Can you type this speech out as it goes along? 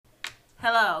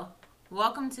Hello.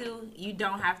 Welcome to You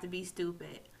Don't Have to Be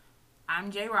Stupid. I'm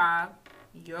J Rob.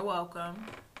 You're welcome.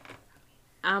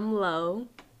 I'm Lo.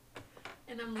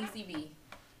 And I'm Lacey B.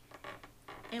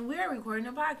 And we're recording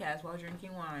a podcast while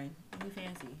drinking wine. We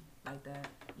fancy like that.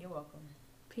 You're welcome.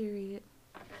 Period.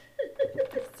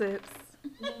 Sips.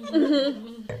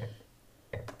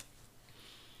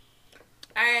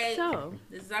 Alright. So,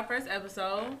 This is our first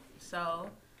episode. So,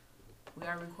 we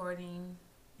are recording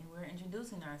and we're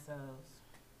introducing ourselves.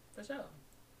 For sure.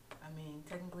 I mean,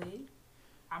 technically,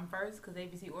 I'm first because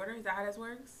ABC order. Is that how this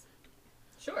works?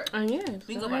 Sure. yeah.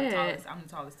 We can go by the tallest. I'm the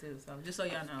tallest too. So, just so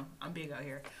y'all know, I'm big out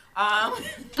here.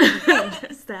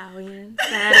 Stallion.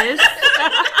 Status.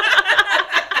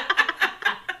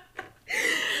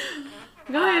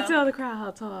 Go ahead and tell the crowd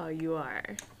how tall you are.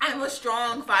 I'm a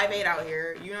strong 5'8" out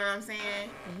here. You know what I'm saying?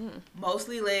 Mm-hmm.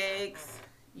 Mostly legs.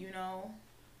 You know.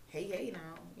 Hey, now.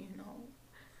 You know.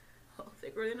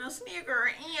 Thicker than a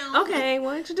sneaker. Ew. Okay,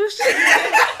 well, introduce yourself.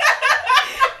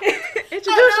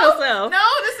 No,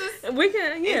 this is. We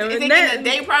can, yeah. Is it getting the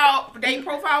date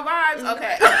profile vibes?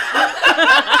 Okay.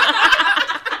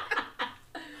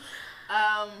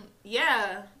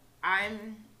 Yeah.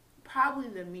 I'm probably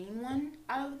the mean one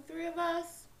out of the three of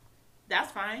us.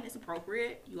 That's fine. It's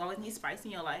appropriate. You always need spice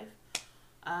in your life.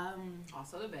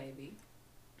 Also the baby.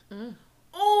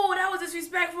 Oh, that was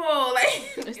disrespectful.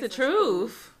 Like, It's the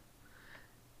truth.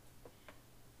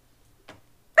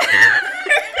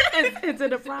 Is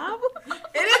it a problem?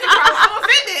 It is a problem. I'm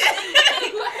offended.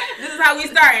 This is how we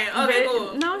starting. Okay,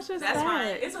 cool. No, it's just That's that.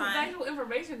 fine. It's some fine. factual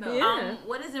information though. Yeah.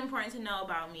 What is important to know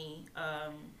about me?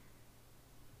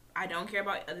 I don't care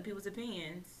about other people's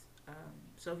opinions.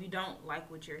 So if you don't like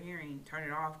what you're hearing, turn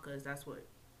it off because that's what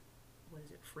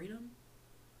is it? Freedom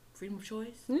of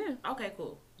choice? Yeah. Okay,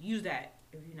 cool. Use that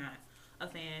if you're not a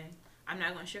fan. I'm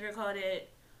not going to sugarcoat it.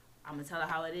 I'm going to tell it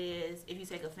how it is. If you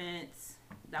take offense,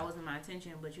 that wasn't my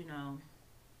intention, but you know,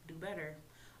 do better.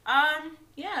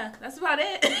 Yeah, that's about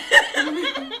it.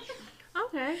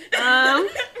 Okay.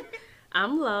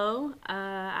 I'm Lo.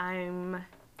 I'm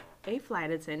a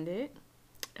flight attendant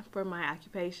for my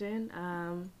occupation.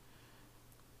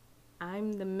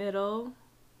 I'm the middle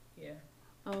Yeah.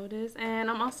 oldest, and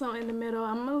I'm also in the middle.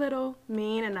 I'm a little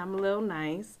mean and I'm a little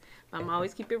nice, but I'm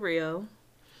always keep it real.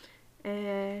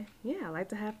 And yeah, I like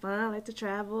to have fun. I like to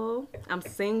travel. I'm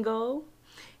single.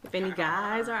 If any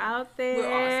guys are out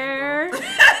there, We're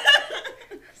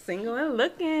all single and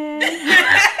looking.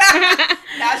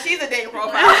 Now she's a dating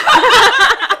profile.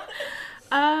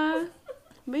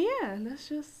 But yeah, that's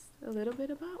just a little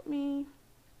bit about me.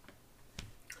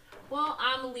 Well,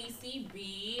 I'm Lacey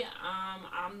B.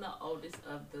 I'm the oldest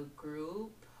of the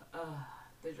group.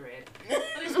 The dread. But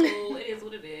it's cool. It is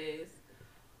what it is.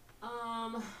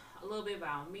 A little bit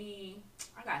about me.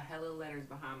 I got hella letters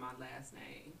behind my last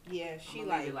name. Yeah, She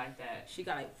like that. She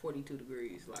got like 42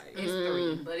 degrees. Like It's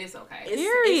 3, but it's okay.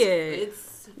 Period.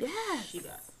 It's Yes. she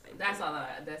got. That's all.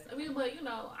 I mean, but you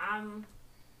know, I'm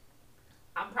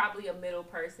probably a middle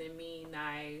person. Mean,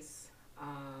 nice.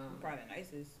 Probably the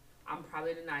nicest. I'm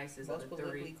probably the nicest Most of the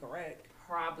politically 3. correct.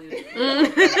 Probably the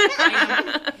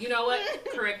correct. You know what?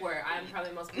 Correct word. I'm probably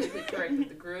the most politically correct of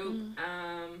the group.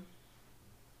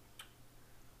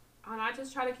 And I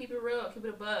just try to keep it real, keep it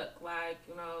a buck. Like,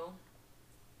 you know,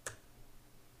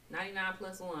 99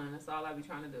 plus 1. That's all I be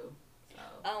trying to do.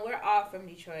 So. We're all from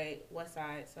Detroit, West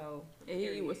Side, so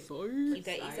Hey, what's up? keep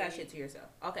that East Side shit to yourself.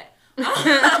 Okay.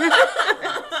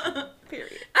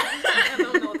 Period. I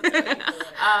don't know what to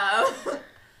say.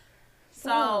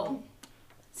 So,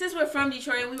 since we're from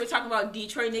Detroit and we were talking about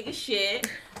Detroit nigga shit,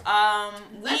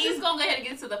 Let's just go ahead and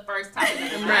get to the first topic.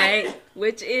 Right.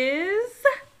 Which is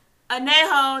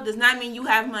anejo does not mean you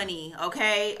have money,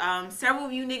 okay? Several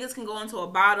of you niggas can go into a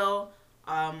bottle.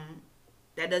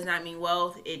 That does not mean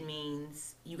wealth. It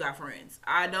means you got friends.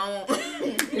 I don't.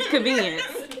 it's convenience.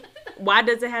 Why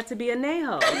does it have to be a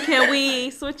neho? Can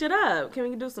we switch it up? Can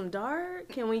we do some dark?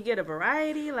 Can we get a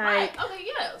variety? Like, right. Okay,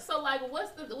 yeah. So like,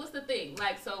 what's the thing?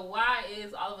 Like, so why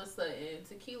is all of a sudden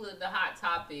tequila the hot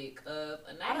topic of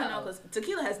anejo? I don't know, because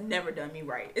tequila has never done me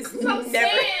right. It's So I'm never.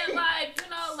 saying, like, you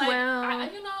know, like,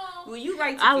 Well, you know. Well, you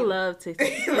like tequila. I love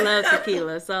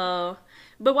tequila. So,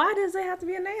 but why does it have to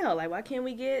be a neho? Like, why can't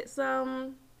we get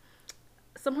some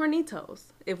hornitos?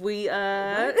 If we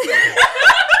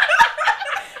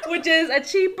which is a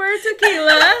cheaper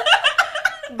tequila.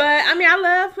 But I mean, I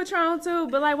love Patron too.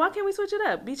 But like, why can't we switch it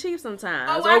up? Be cheap sometimes.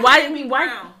 Oh, or why can't it be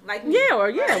brown? Like me?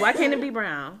 Yeah. Why can't it be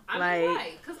brown? I like, mean,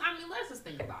 right? Because I mean, let's just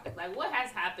think about it. Like, what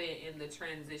has happened in the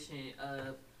transition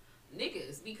of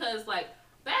niggas? Because like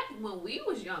back when we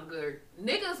was younger,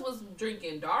 niggas was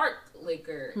drinking dark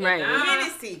liquor. And Right. now-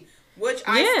 Hennessy. which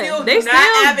I Yeah, still they do still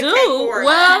not advocate do. for.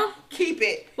 Well- keep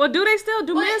it. Well, do they still?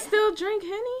 Do What? men still drink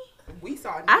Henny? We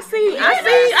saw. I niggas see drinking Henny last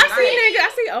night.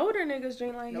 I see older niggas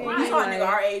drink like No, Henny. we saw a like- nigga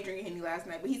our age drinking Henny last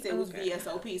night, but he said it was Okay.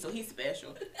 VSOP, so he's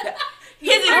special.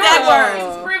 His exact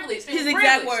words. He's privileged. His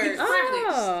exact words. He's privileged.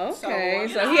 Oh, okay.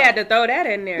 So, So, you he know. had to throw that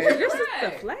in there. This is the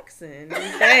Right. flexing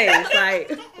these days.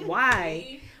 Like,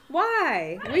 why?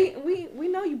 Why? We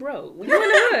know you broke. You in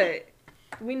the hood.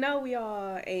 We know we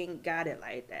all ain't got it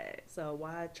like that. So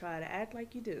why try to act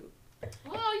like you do?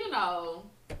 Well, you know.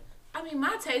 I mean,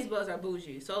 my taste buds are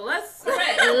bougie, so let's.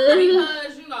 Correct.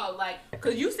 Because, you know, like.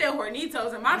 Cause you said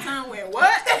Hornitos and my tongue went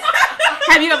what?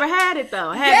 Have you ever had it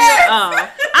though? Have Yes. you? Oh,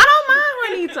 I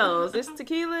don't mind Hornitos. It's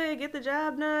tequila, get the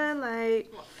job done.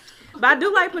 Like, but I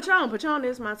do like Patron. Patron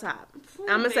is my top.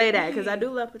 I'm gonna say that because I do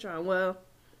love Patron. Well,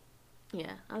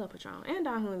 yeah, I love Patron and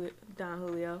Don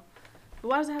Julio. But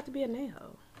why does it have to be a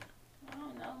Neho? I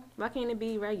don't know. Why can't it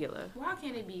be regular? Why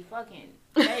can't it be fucking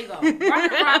Fago?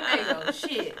 Rock Fago.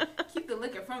 Shit. Keep the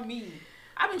liquor from me.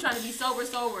 I've been trying to be sober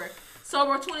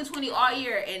 2020 all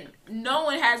year, and no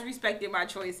one has respected my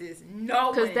choices. No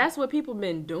one. Because that's what people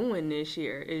been doing this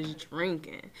year is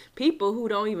drinking. People who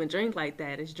don't even drink like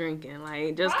that is drinking.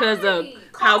 Like, just because of Right.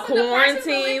 how Causing the prices of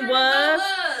quarantine liquor to go was.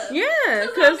 up. Yeah, 'Cause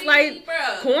because, I mean, like,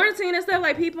 bruh. quarantine and stuff,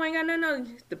 like, people ain't got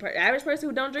nothing. The average person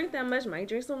who don't drink that much might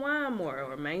drink some wine more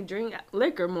or might drink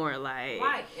liquor more. Like,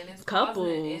 Right, and it's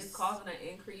couples. causing an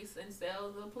increase in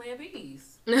sales of Plan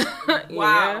Bs.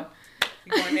 Wow.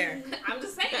 You going there? I'm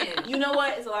just saying. You know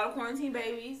what? It's a lot of quarantine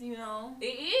babies, you know.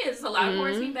 It is a lot of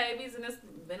quarantine babies, and it's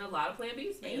been a lot of Plan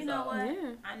Bs. And you know what?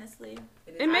 Yeah. Honestly,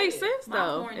 It makes sense, my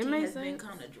though. quarantine It makes has been sense.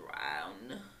 kind of dry.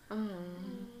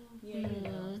 Yeah, you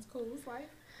know. It's cool. It's life.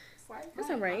 It's life. That's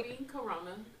all right. I mean,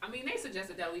 Corona. I mean, they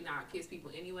suggested that we not kiss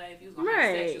people anyway. If you was gonna have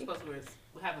sex, Right. you're supposed to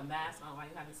have a mask on while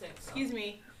you're having sex. So. Excuse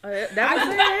me. That was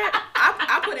it.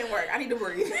 I put in work. I need to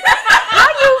breathe. How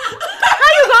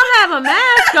you gonna have a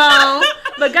mask on,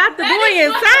 but got the boy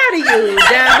inside of you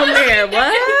down there?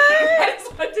 What? That's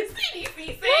what the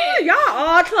CDC said. Y'all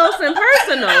all close and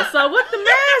personal. So what the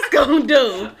mask gonna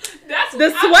do? That's The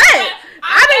sweat.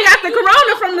 I done got the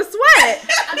corona from the sweat.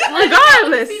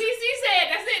 Regardless. The CDC said.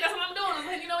 That's it. That's what I'm doing. I'm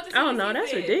like, you know what the CDC Oh no, that's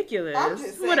said. ridiculous. I'm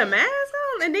just With a saying. mask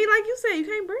on, and then like you said, you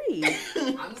can't breathe.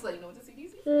 I'm just like, you know what the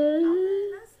CDC said.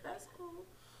 Mhm. That's cool.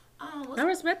 I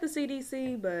respect the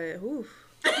CDC, but oof.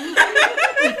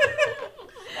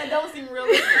 That don't seem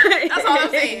realistic. That's all I'm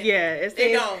saying. Yeah, It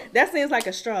seems, don't. that seems like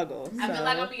a struggle. I feel so.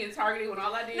 like I'm being targeted when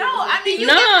all I did No, was I mean you.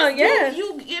 No, giving, yeah.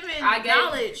 You giving I gave-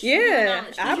 knowledge. You giving Yeah,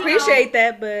 knowledge. I You know- appreciate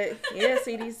that, but yeah,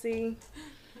 CDC.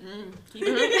 Keep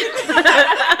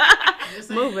it.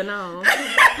 Moving on.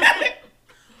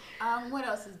 What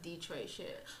else is Detroit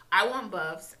shit? I want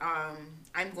buffs.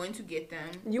 I'm going to get them.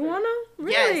 You want them?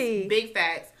 Really? Yes, big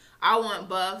facts. I want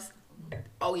buffs.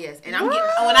 Oh yes, and I'm getting,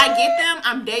 when I get them,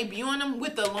 I'm debuting them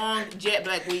with the long jet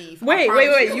black weave. I Wait.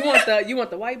 promise You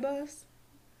want the white bus?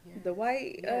 The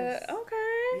white. Yes.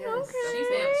 Okay. Yes.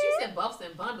 Okay. She said buffs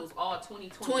and bundles all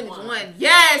 2021. 2021.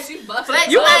 Yes, She buffs Flex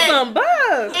and You want Flex. some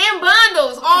bus? and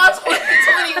bundles all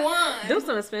 2021. Them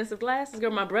some expensive glasses, girl.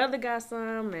 My brother got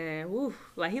some, man. Woo,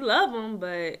 like he love them,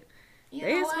 but You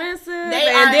they know what? expensive. They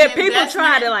are and then an people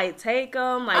try investment. to like take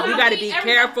them. Like Oh, you I got to mean, be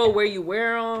everybody- careful where you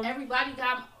wear them. Everybody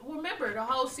got. Remember, the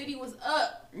whole city was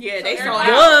up. Yeah, they So sold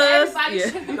everybody- out. Everybody, Yeah.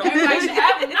 everybody should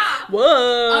have them now.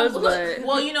 Was, Look, but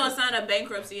Well, you know, a sign of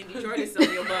bankruptcy in Detroit is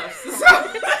selling your buffs. It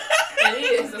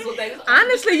is. That's what they.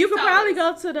 honestly, you could Tell probably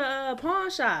us. go to the pawn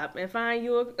shop and find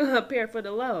you a pair for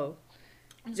the low.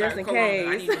 Just in Corona,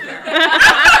 I case. need a pair.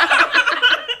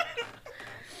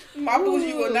 My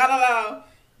bougie will not allow.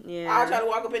 Yeah. I try to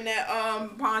walk up in that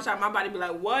pawn shop. My body be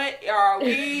like, "What are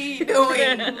we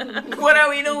doing? What are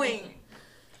we doing?"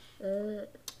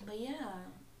 But yeah,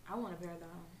 I want a pair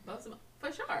though. Buffs and-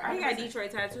 For sure. I got a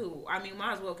Detroit tattoo. I mean,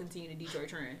 might as well continue the Detroit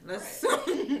trend. Let's.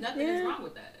 Nothing Yeah. is wrong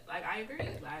with that. Like I agree.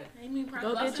 Like I mean,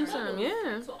 Go buffs get you and some, bundles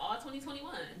yeah. to all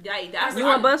 2021. that's You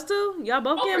want bus too? Y'all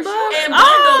both Oh, getting for bus? sure. And Oh.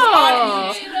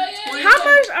 bundles. How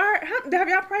much have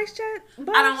y'all price check?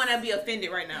 Bus? I don't want to be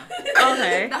offended right now.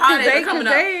 Okay. The holidays They- are coming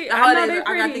up. they- The I know holidays, they I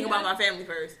gotta pretty. think about my family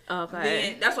first. Okay.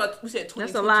 Then that's what we said.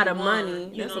 That's a lot of 2021, money.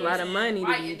 you That's know a what lot I'm of saying? money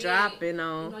Right, to be and dropping then,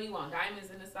 on. You know you want diamonds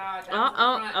in the side.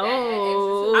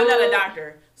 Oh. I'm not a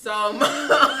doctor, so I'm not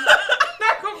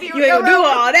gonna be. You ain't gonna do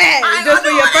all that I just for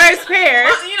know, your I- first pair.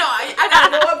 You know, I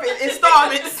gotta go up in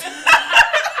installments.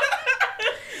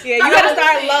 Yeah, you gotta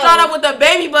start low. Start up with the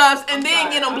baby buffs and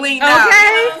then get them blinged out. Okay.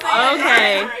 You know what I'm saying?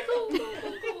 Okay. All right, cool.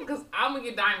 Because I'm gonna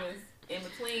get diamonds in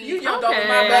between. You jumped over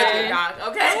my Okay. budget, doc.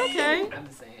 Okay. Okay. I'm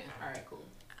just saying. All right, cool.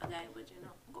 Okay, but you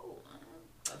know, cool.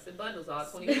 Buffs The bundles all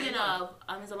 20. Speaking of,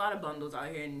 there's a lot of bundles out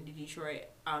here in Detroit.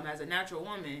 As a natural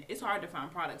woman, it's hard to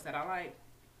find products that I like,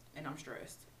 and I'm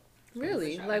stressed.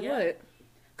 Really? Like Yeah. what?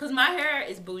 Cause my hair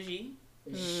is bougie.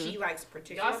 She likes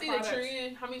particular Y'all see products. the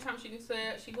trend? How many times she can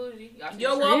say she bougie? Y'all see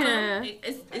You're the trend? welcome.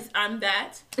 Yeah. It's I'm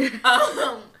that.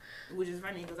 Which is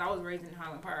funny because I was raised in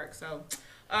Highland Park, so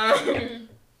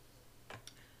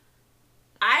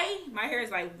my hair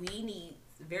is like, we need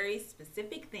very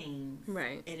specific things,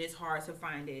 Right. and it's hard to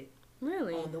find it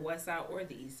Really? on the west side or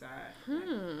the east side.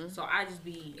 So I just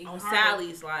be Even on harder.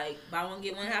 Sally's like, buy one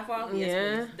get one half off. Yes,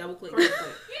 Yeah. please. Double click. Double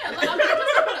click. Yeah, look, I mean,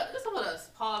 just to put a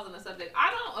pause on the subject.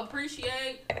 I don't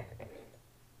appreciate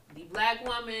the black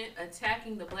woman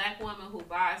attacking the black woman who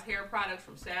buys hair products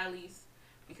from Sally's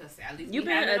because Sally's You be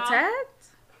been having all- attacked?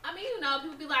 I mean, you know,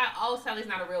 people be like, "Oh, Sally's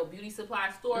not a real beauty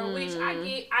supply store," which I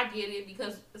get it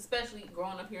because, especially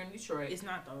growing up here in Detroit, It's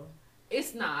not though.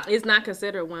 it's not. It's not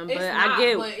considered one, but It's I not,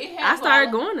 get. but it I has started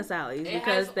all- going to Sally's it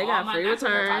because has they all got my free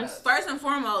natural hair returns. products. First and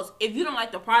foremost, if you don't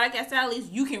like the product at Sally's,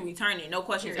 you can return it. No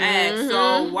questions Mhm. asked.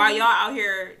 So while y'all out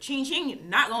here ching ching,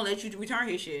 not gonna let you return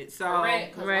his shit. So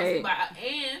Correct. 'Cause once you Right. buy,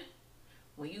 and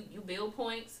when you build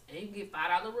points and you get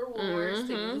 $5 rewards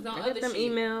to use on I other get them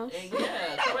shit. emails. And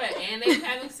yeah, correct. And they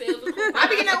having sales with coupons. I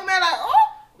be getting that woman like, oh.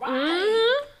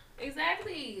 Right.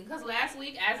 Exactly. Because last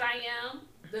week, as I am,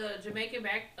 the Jamaican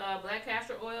black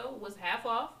castor oil was half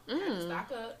off. I had to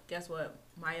stock up. Guess what?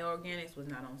 My organics was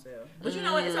not on sale. But you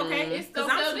know what? It's okay. It's still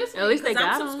I'm sale this At least week. they I'm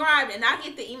got 'em. subscribed and I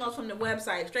get the emails from the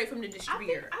website straight from the I think,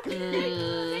 distributor.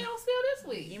 they on sale this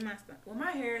week. You must. Well,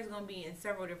 my hair is gonna be in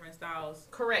several different styles.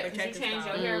 Correct. 'Cause you Protective change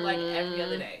your style. hair like every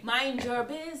other day. Mind your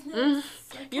business.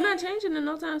 Okay. You're not changing in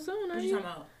no time soon, are What you you?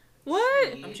 talking about? What?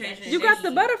 I'm changing it You got next-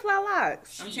 the butterfly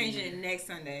locks. I'm changing it next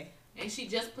Sunday. And she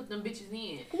just put them bitches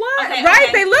in. What? Okay, Right?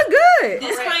 okay. They look good.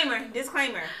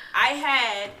 Disclaimer. I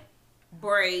had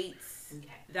braids Okay.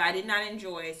 that I did not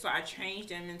enjoy, so I changed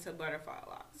them into butterfly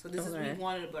locks. So this is Okay. week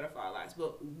 1 of the butterfly locks,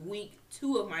 but week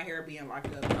 2 of my hair being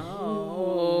locked up.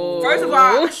 Oh. First of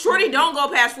all, shorty don't go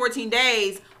past 14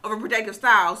 days of a protective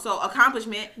style, so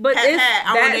accomplishment. But pat, it's pat,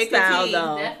 I that want to style, continue.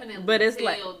 though. Definitely. But it's still,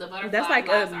 like- the butterfly that's like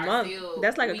a locks are month. still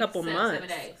That's like a weeks, couple 7 months.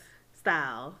 days.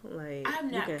 Style. Like, I've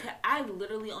you not. can- I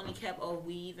literally only kept a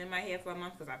weave in my head for a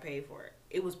month because I paid for it.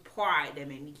 It was pride that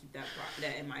made me keep that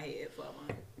in my head for a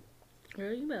month.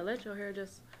 Girl, you better let your hair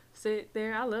just sit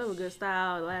there. I love a good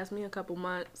style. It lasts me a couple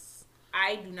months.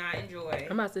 I do not enjoy.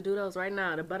 I'm about to do those right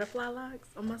now. The butterfly locks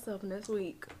on myself next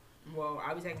week. Well,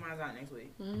 I'll be taking mine out next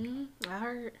week. I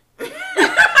heard.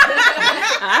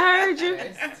 I heard you.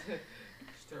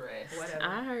 Stress. Whatever.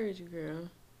 I heard you, girl. You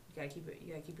gotta keep it.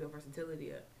 You gotta keep your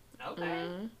versatility up. Okay.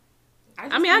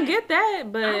 I mean, I get that,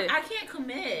 but I can't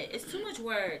commit. It's too much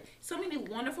work. So many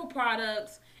wonderful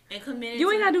products and committed. you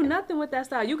ain't to- gotta do nothing with that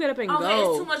style. You get up and Okay, go.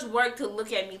 it's too much work to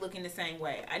look at me looking the same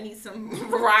way. I need some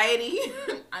variety.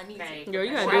 I need Okay. some. Girl,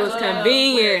 you gotta Right do what's up,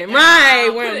 convenient. wear it Right,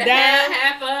 down, wear put them it down.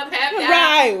 half up, half down.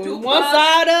 Right, do one puffs,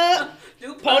 side up,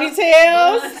 do puffs,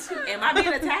 ponytails. buns. Am I being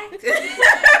attacked? We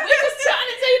just trying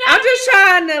to tell you I'm not just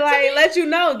trying to like let you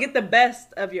know, get the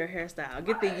best of your hairstyle.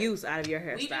 Get the Right. use out of your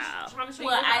We just hairstyle. trying to show you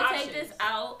Well, different I take options. this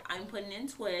out. I'm putting in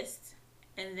twist,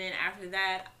 and then after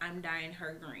that, I'm dyeing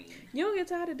her green. You don't get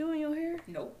tired of doing your hair?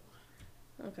 Nope.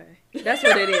 Okay, that's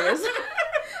what it is.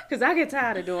 Cause I get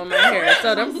tired of doing my hair.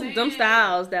 So That's what I'm them saying.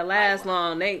 styles that last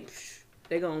long, they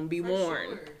gonna be For worn.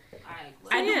 sure.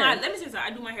 Like, I do Yeah. my. Let me say something. I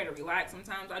do my hair to relax.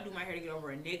 Sometimes I do my hair to get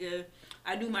over a nigga.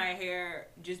 I do my hair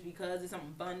just because it's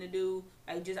something fun to do.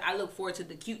 I look forward to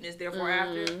the cuteness. Therefore,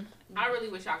 after. I really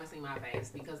wish y'all could see my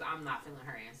face because I'm not feeling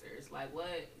her answers. Like, what?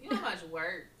 You know how much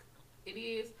work it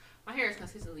is? My hair is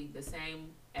consistently the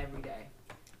same every day.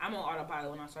 I'm on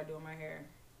autopilot when I start doing my hair.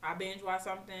 I binge watch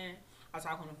something. I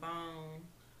talk on the phone.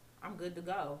 I'm good to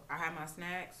go. I have my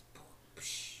snacks.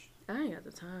 I ain't got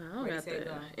the time. I don't Ready, got set, the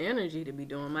go. energy to be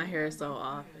doing my hair so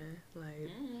often. Like,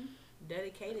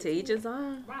 Dedicated. to each his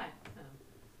own. Right.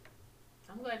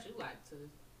 I'm glad you like to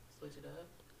switch it up.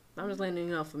 I'm just letting you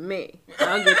know for me.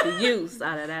 I'll get the use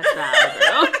out of that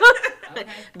style, girl. Okay.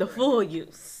 The full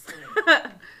use.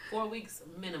 4 weeks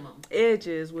minimum.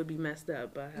 Edges would be messed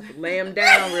up, but I have to lay them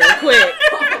down real quick.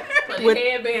 Put With-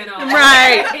 a headband on.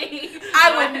 Right.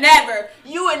 I would never.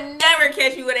 You would never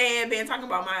catch me with a headband talking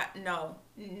about my. No.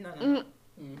 No.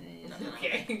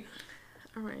 Okay.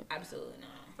 All right. Absolutely not.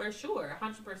 For sure,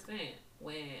 100%.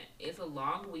 When it's a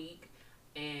long week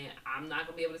and I'm not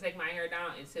gonna be able to take my hair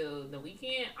down until the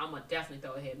weekend, I'm gonna definitely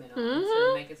throw a headband on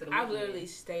to make it to the I weekend. literally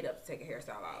stayed up to take a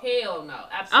hairstyle out. Hell no, Oh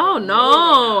absolutely. no,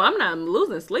 not. I'm not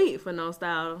losing sleep for no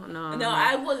style. No. No,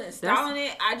 I wasn't styling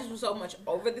it. I just was so much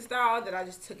over the style that I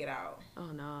just took it out. Oh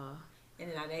no.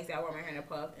 And then the next day I wore my hair in a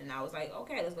puff, and I was like,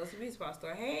 okay, let's go to the beauty supply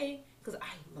store. Hey, because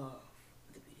I love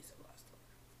the beauty supply store.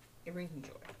 It brings me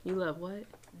joy. You love what?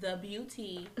 The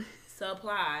beauty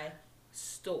supply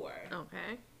store.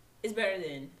 Okay. It's better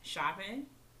than shopping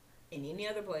in any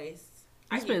other place.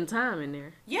 You spend time in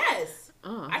there. Yes.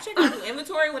 Oh. I check out new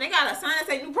inventory. When they got a sign that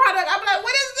say new product, I'm like,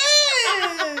 what is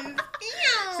this?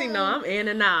 Ew. See, no, I'm in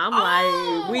and out. I'm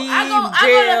Oh, like, weave, I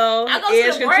gel, go to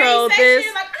edge the control, braid this.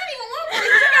 section. Like, I didn't even want braids.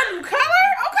 You got a new color?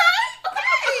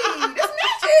 Okay. This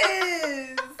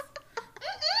matches.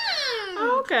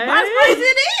 Okay. My braids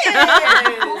it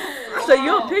is. So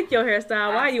you'll pick your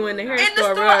hairstyle while you in the hair In the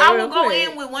store. store, I real will go quick.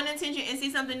 in with one intention and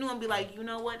see something new and be like, you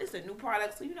know what? This is a new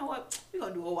product. So you know what? We're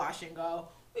going to do a wash and go.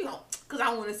 We gonna, because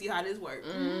I want to see how this works.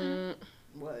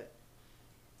 What?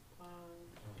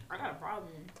 I got a problem.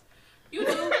 You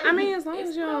do. I mean, as long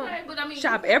as you don't okay, but I mean,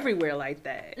 shop everywhere like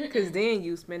that. Because then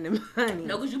you spending money.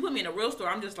 No, because you put me in a real store,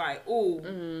 I'm just like, ooh,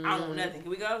 I don't know nothing. Can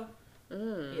we go?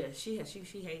 Mm. Yeah, she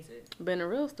hates it. But in a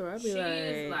real store, I'd be she like...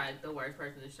 is like the worst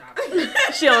person to shop.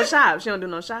 She don't shop. She don't do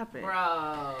no shopping.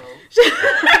 Bro. She...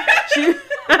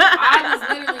 I was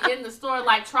literally in the store,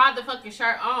 like, tried the fucking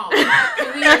shirt on. Like,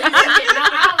 can we at least see it? No,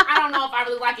 I don't know if I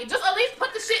really like it. Just at least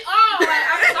put the shit on. Like,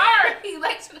 I'm sorry.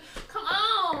 Like, come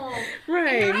on.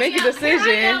 Right. Make a Here I decision.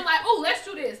 am, like, oh, let's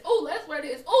do this. Oh, let's wear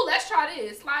this. Oh, let's try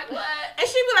this. Like, what? And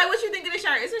she be like, what you think of the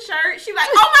shirt? It's a shirt. She be like,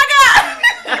 oh my God.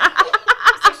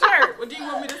 It's a shirt. What do you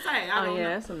want me to say? I Oh don't yeah, know.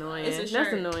 that's annoying. It's a That's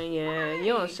shirt. annoying. Yeah,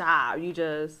 you don't shop. You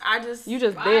just Right,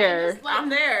 there. it's like- I'm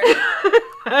there. You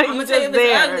I'm going to tell you just if it's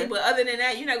there. ugly, but other than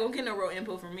that, you're not going to get no real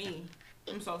input from me.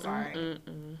 I'm so sorry.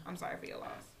 Mm-mm. I'm sorry for your loss.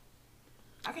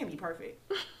 I can't be perfect.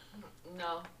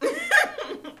 No. No.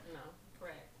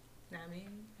 Correct. I mean,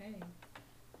 hey.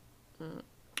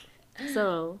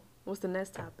 So, what's the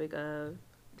next topic of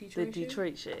the Detroit shit?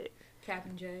 Detroit shit?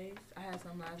 Captain J's. I had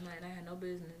some last night and I had no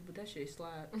business, but that shit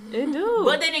slapped. It do.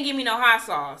 But they didn't give me no hot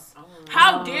sauce. Oh,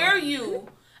 How dare you?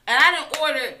 And I didn't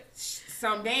order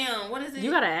some damn, what is it?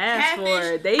 You gotta ask Catfish? for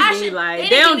it. They I be should- like, they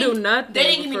didn't don't give do me- nothing. They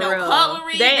didn't give me for no real.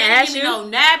 cutlery. They didn't ask give me you. no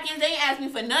napkins. They didn't ask me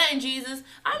for nothing, Jesus.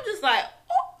 I'm just like,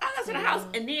 oh, I got to the house.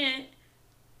 And then,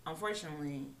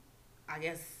 unfortunately, I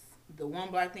guess the one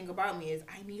black thing about me is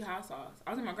I need hot sauce. I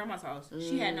was in my grandma's house.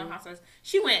 She had no hot sauce.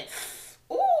 She went,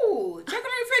 ooh, check on the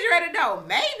refrigerator though.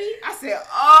 Maybe. I said,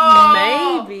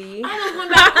 oh. Maybe. I just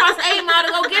went back across 8 Mile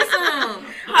to go get some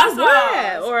hot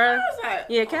Yeah, sauce. or I was like,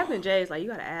 yeah, Captain J's like you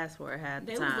gotta ask for it half the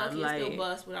they was time. lucky Like, to still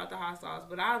bust without the hot sauce,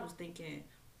 but I was thinking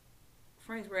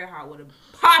Frank's Red Hot would have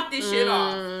popped this shit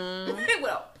off. It would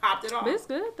have popped it off. but it's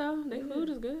good though. Their food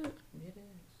is good. It is.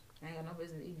 I ain't got no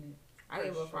business eating it. I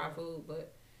gave up fried food,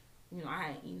 but you know I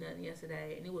hadn't eaten nothing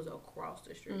yesterday, and it was across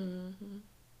the street.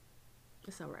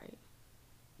 It's all right.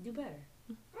 Do better.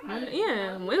 Right.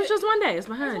 Yeah, it was just one day. It's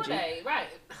behind One you. day, right.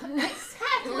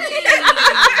 Exactly.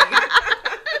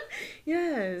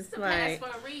 Yes, It's a pass like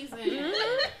for a reason.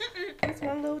 it's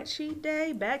one little cheat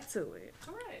day. Back to it.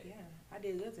 Correct. Yeah, I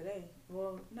did good today.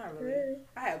 Well, not really.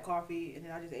 I had coffee, and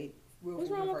then I just ate real What's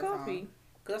food wrong the with first coffee? time.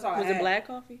 Cause that's all Was I it had. black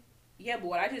coffee? Yeah, but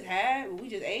what I just had, what we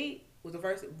just ate, was the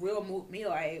first real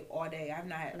meal I ate all day. I've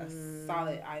not had a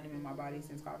solid item in my body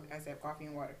since coffee. I said coffee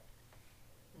and water.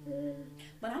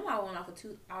 But I'm not going off for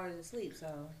 2 hours of sleep,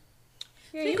 so.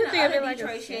 Yeah, Speaking of other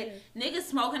Detroit shit, niggas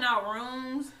smoking out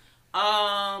rooms.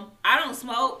 I don't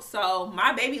smoke, so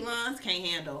my baby lungs can't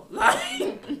handle.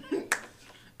 Like,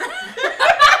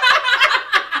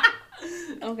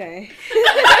 Okay.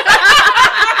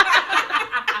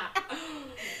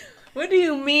 What do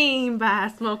you mean by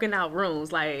smoking out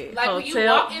rooms? Like Like when you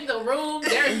walk in the room,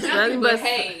 there's nothing but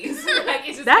haze. Like,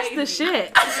 it's just that's hazy. the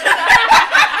shit.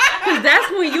 Cause that's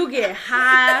when you get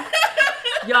high.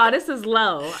 Y'all, this is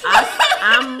low.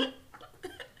 I'm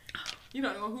you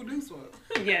don't know who do smoke.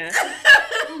 yeah.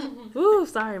 Ooh,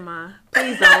 sorry, Ma.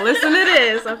 Please don't listen to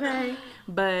this, okay?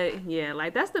 But yeah,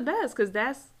 like that's the best, cause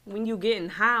that's when you getting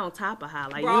high on top of high.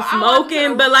 Like Bro, you I walked into smoking,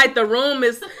 the- but like the room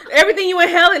is everything you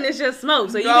inhaling is just smoke.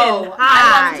 So you getting No, I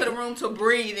high. walked into the room to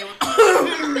breathe. It was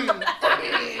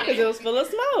Cause it was full of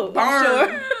smoke. I'm Burn.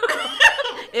 sure.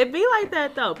 It be like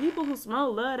that though. People who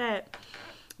smoke love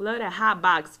that hot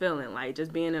box feeling, like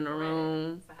just being in a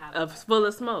room It's a hot of box. full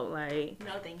of smoke. Like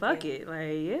No, thank fuck you. it,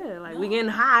 like yeah, like we getting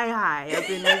high up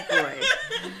in this boy.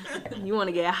 You want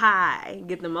to get high,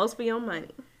 get the most for your money.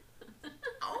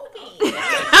 Okay.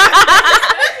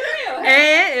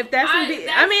 And if that's, I- if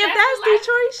that's that's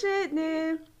Detroit shit,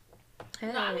 then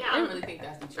hey, No, I mean, I don't really think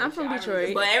that's Detroit. I'm from shit. I Detroit.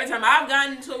 really But every time I've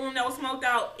gotten into a room that was smoked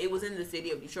out, it was in the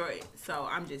city of Detroit. So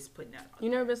I'm just putting that out. you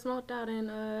never been smoked out in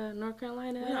North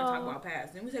Carolina We at don't all? talk about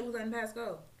past. Didn't we say we was letting past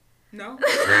go? No?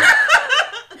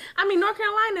 I mean, North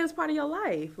Carolina is part of your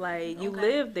life. Like, you Okay.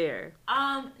 live there.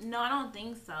 No, I don't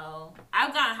think so.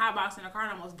 I've gotten hot box in a car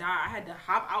and almost died. I had to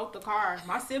hop out the car.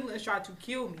 My siblings tried to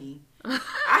kill me. I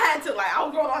had to, like, I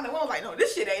was going on the wheel, like, no,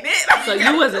 this shit ain't it. So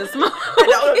you wasn't smoking.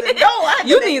 I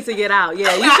You had to- need to get out.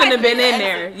 Yeah, you I shouldn't have been had in to-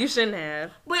 there. You shouldn't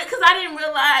have. But because I didn't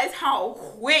realize how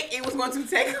quick it was going to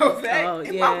take effect. Oh,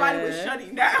 And my body was yeah.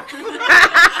 shutting down.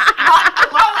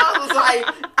 my mom was like,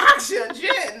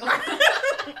 oxygen.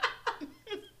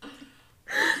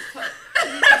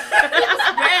 It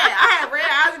was bad. I had red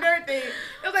eyes and everything.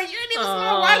 It was like, you didn't even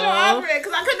smoke. Why your eyes red?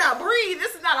 Because I could not breathe.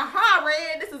 This is not a hot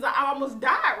red. This is I almost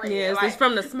died red. Yeah, like, it's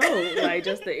from the smoke. Like,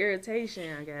 just the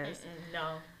irritation, I guess.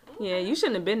 no. Yeah, you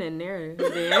shouldn't have been in there then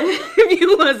if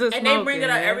you wasn't And smoking. they bring it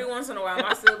up every once in a while.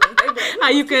 My siblings, they be like, How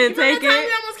you couldn't remember take the time it?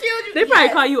 we almost killed you? They probably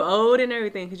Yes. call you old and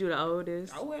everything because you're the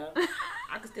oldest. Oh well,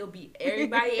 I could still beat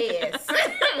everybody ass.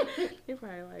 They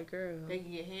probably like, girl. They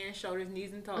can get hands, shoulders,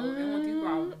 knees, and toes. They want these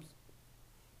problems.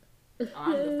 Oh,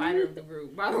 I'm the fighter of the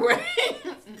group, by the way.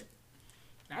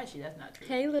 Actually, that's not true.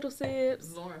 Hey, little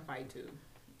Sibs. Lauren fight too.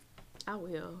 I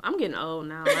will. I'm getting old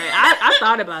now. Like, I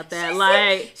thought about that.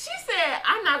 Like, She said,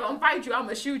 "I'm not gonna fight you. I'm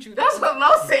gonna shoot you." That's what Lo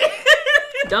said.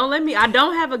 don't let me. I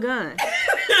don't have a gun.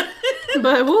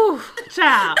 But, woo,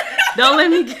 child, don't let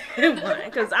me get one.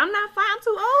 Because I'm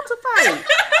too old to fight.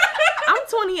 I'm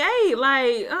 28.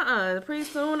 Like, pretty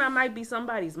soon I might be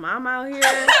somebody's mom out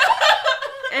here.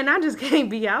 And I just can't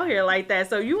be out here like that.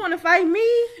 So you want to fight me?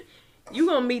 You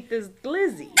gonna meet this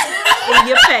glizzy in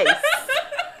your face.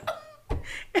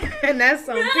 And that's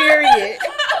on period. I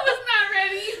was not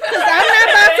ready. Cause I'm not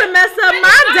about to mess up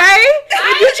my day.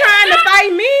 If you trying to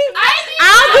fight me,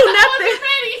 I'll do nothing.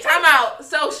 Time out.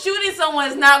 So shooting someone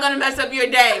is not gonna mess up your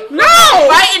day. No.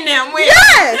 Fighting them.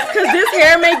 Yes, cause this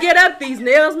hair may get up, these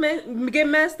nails may get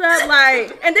messed up,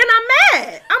 like, and then I'm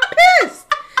mad. I'm pissed.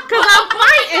 Cause I'm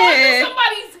fighting.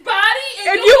 Somebody's body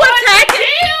and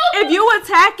If you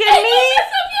attacking me,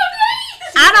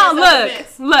 I don't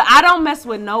look, I don't mess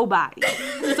with nobody.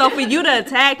 So for you to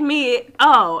attack me,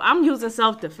 I'm using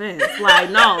self-defense. Like,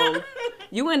 no,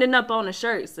 you ending up on a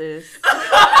shirt, sis.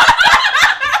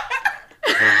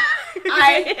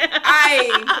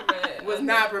 I was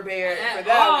not prepared for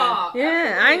that one.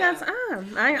 Yeah, I ain't got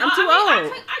time. I'm too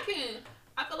old.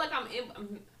 I feel like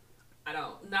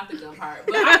not the gun part,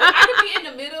 but I can be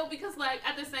in the middle because, like,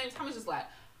 at the same time, it's just like,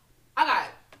 I got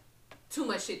too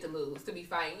much shit to lose to be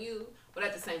fighting you, but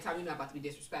at the same time, you're not about to be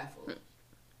disrespectful.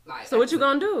 Like, So what you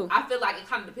gonna do? I feel like it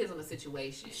kind of depends on the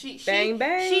situation. Bang,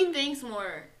 bang. She thinks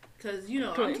more because I'm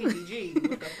TDG.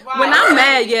 When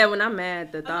I'm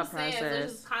mad, the thought So it's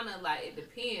process. just kind of like, it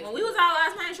depends. When we was out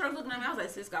last night, she was looking at me. I was like,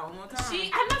 "Sis, got one more time."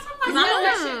 I'm not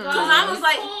talking Cause I was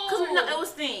like, cool. it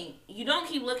was thing. You don't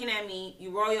keep looking at me.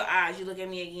 You roll your eyes. You look at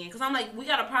me again. Cause I'm like, we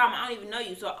got a problem. I don't even know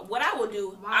you. So what I will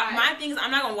do, Right. my thing is, I'm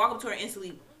not gonna walk up to her and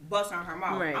instantly bust on her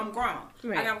mouth. Right. I'm grown.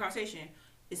 Right. I got a conversation.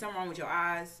 Is something wrong with your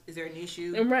eyes? Is there an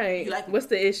issue? Right. You like, What's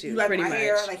the issue? you like Pretty my much.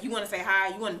 hair? Like, you want to say hi?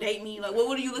 You want to date me? Like,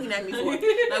 what are you looking at me for?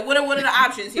 Like, what are the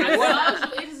options here? I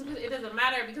What? told you, it doesn't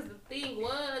matter because the thing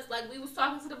was, like, we was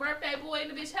talking to the birthday boy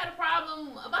and the bitch had a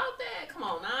problem about that. Come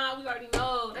on, nah, we already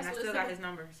know. That's And I what still it's got his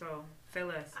number, so say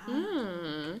less.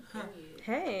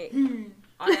 Hey.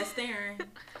 All that staring.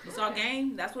 You saw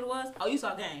Game? That's what it was? Oh, you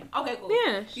saw Game. Okay, cool.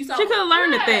 Yeah, You she saw could have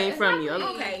learned a Yeah, thing from you.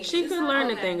 exactly. Okay. She could learn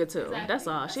a Okay. thing or two. Exactly. That's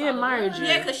all. That's She all it admired was. you.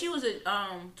 Yeah, because she was a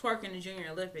twerk in the Junior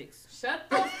Olympics. Shut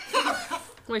the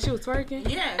When she was twerking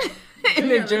Yeah. in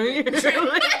the junior Oh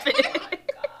Olympics.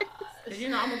 Cause you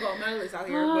know I'm a gold medalist out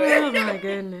here, Oh but my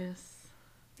goodness.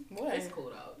 what? It's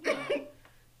cool though. You know,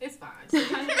 it's fine.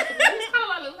 Sometimes it's kind of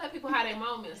like let people have their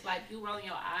moments. Like you rolling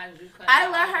your eyes, you cut. I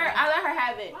your let eyes. her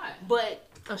have it. Why? But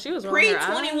Oh, she was rolling pre her eyes.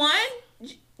 21,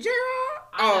 Gerald.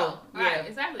 I know. Oh, yeah. Right,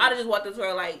 exactly. I'd have just walked up to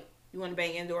her like, you want to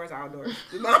bang indoors, outdoors?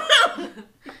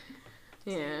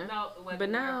 Yeah. No, it wasn't But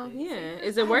now, worth it. yeah.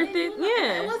 Is it worth it? It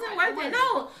Yeah. wasn't worth it.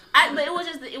 No, but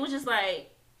it was just like,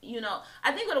 you know,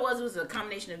 I think what it was a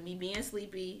combination of me being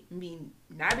sleepy, me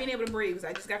not being able to breathe because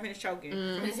I just got finished choking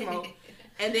from the smoke,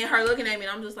 and then her looking at me,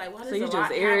 and I'm just like, why does So you a just lot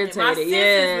happen? irritated, My senses,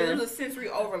 yeah. it was a sensory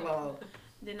overload.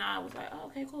 Then I was like, oh,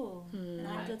 okay, cool. And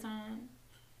I had a good time.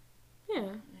 Yeah.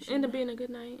 Ended up being a good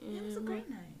night. It was a great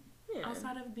night. Yeah.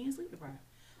 Outside of being sleep deprived,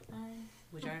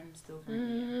 which I'm still.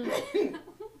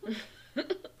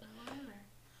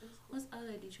 What's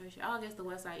other Detroit shit? Oh, I guess the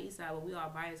West Side, East Side, but we all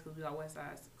biased because we all West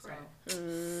Side. So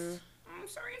I'm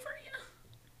sorry for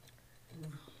you.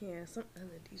 Yeah, some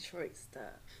other Detroit stuff.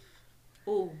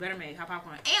 Ooh, Better Make hot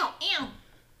popcorn. Ew. Oh,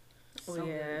 So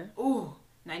yeah. good. Ooh,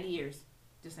 90 years.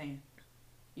 Just saying.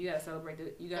 You gotta celebrate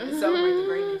the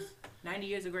greatness. 90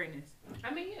 years of greatness.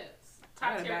 I mean, yes.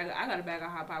 I got a bag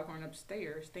of hot popcorn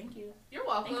upstairs. Thank you. You're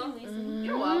welcome. Thank you, Lisa.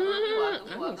 You're welcome. You're welcome.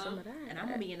 You're I need welcome. some of that. And I'm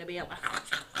gonna be in the bed.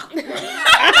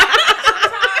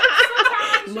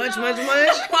 Much. You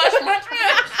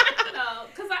know,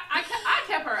 because I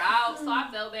kept her out, so I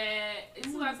felt bad. This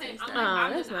is what I'm saying.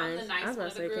 I'm that's the nice. nice I was one about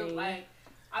of to the say, group. can Like,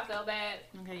 I felt bad.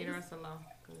 Okay, you the rest of low.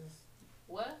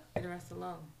 What? You the rest of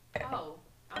low. Oh,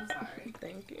 I'm sorry.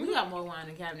 Thank We you. got more wine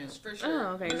in the cabinet. For sure.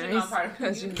 Oh, okay, But nice. You know, I'm part of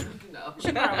Cause you you- know.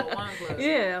 She part of a wine club.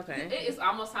 Yeah, okay. It is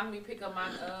almost time for me to pick up my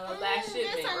last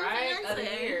shipment, that's right? Of the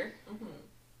fancy. year.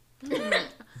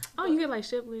 Oh, you get like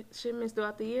shipments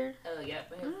throughout the year?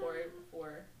 Yep, I had four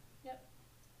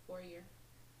a year.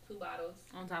 2 bottles.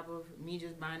 On top of me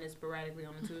just buying it sporadically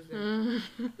on a Tuesday. Mm.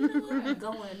 You know what?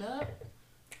 Going up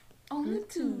on a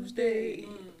Tuesday.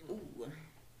 Ooh.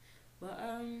 But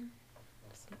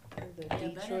The Yeah,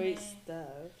 Detroit better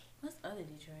stuff. what's other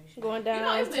Detroit shit? Going You down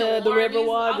know, it's to been the warm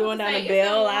Riverwalk, going down to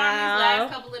Belle These last Isle.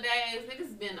 couple of days,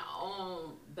 niggas been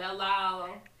on Belle Isle.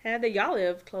 Had y'all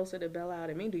live closer to Belle Isle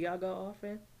than me? Do y'all go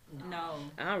often? No.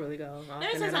 I don't really go often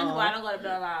Let me say at something all. why I don't go to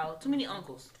Belle Isle. Too many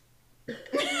uncles.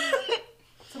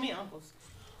 Too many uncles.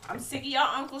 I'm sick of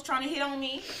y'all uncles trying to hit on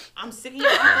me. I'm sick of your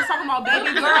uncles talking about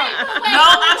baby girl.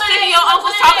 I'm sick of your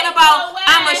uncles talking about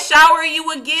I'ma shower you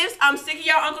with gifts. I'm sick of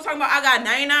y'all uncles talking about I got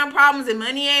 99 problems and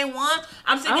money ain't one.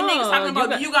 I'm sick of niggas talking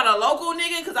about you got a local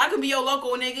nigga because I can be your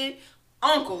local nigga.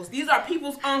 Uncles. These are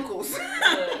people's uncles.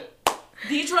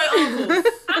 Detroit uncles.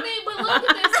 I mean, but look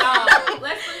at this though.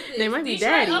 Let's look at this. They might be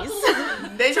Detroit daddies.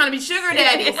 uncles- They trying to be sugar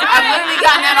daddies. I've literally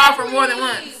gotten that offer more than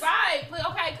once. Right, but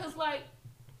okay, cause like,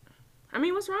 I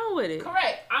mean, what's wrong with it?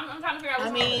 correct. I'm trying to figure out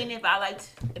what's I wrong with mean, it.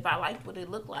 if I liked what it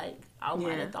looked like, I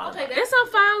might have thought Okay, about it. There's some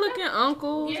fine looking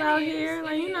uncles It out is, here, it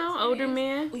like, you is, know, it older is.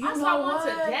 men. Well, I saw one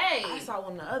today. I saw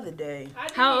one the other day.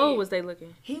 How old was they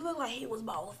looking? He looked like he was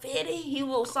about 50. He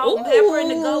was salt and pepper in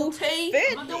the goatee.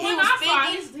 But the He one was I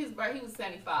saw, 50. his birth, he was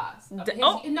 75. D-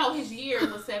 oh. No, his year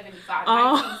was 75.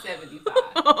 Oh.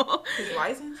 1975. His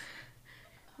license?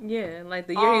 Yeah, like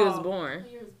the year he was Oh. born. The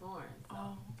year he was born. So,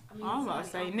 Oh. I mean, I was he's about to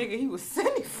say, like, nigga, he was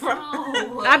 75.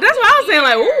 Oh, That's what I was saying,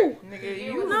 like, ooh. Nigga, He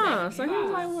you was was Nah, so he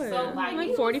was like, what? So, like, Like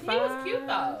he 45? Was cute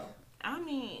though. I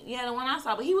mean, yeah, the one I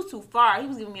saw, but he was too far. He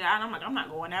was giving me that. I'm like, I'm not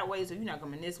going that way, so you're not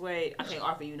coming this way. I can't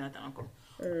offer you nothing, uncle.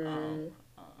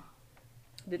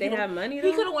 Did they have money He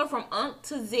though? could have went from Unc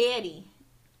to Zeddy.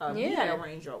 He had Yeah. a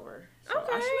Range Rover. So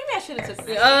Okay. maybe I should have took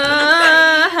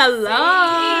that.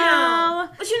 Hello.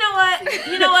 But you know what?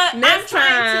 You know what? Next I'm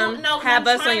trying time, to, no, have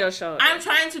I'm us trying, on your shoulder. I'm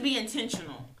trying to be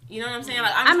intentional. You know what I'm saying?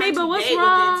 Like I'm I trying mean, to but what's date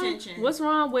wrong? with intention. What's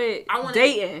wrong with I wanna-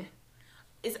 dating?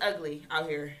 It's ugly out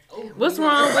here. What's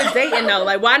wrong with dating though?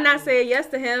 Like, why not say yes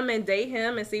to him and date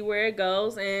him and see where it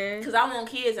goes? And Because I want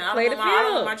kids and I Play don't, the want I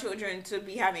don't want field. my children to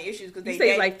be having issues because you they say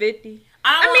he's date. like 50.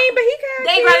 I I mean, but he can.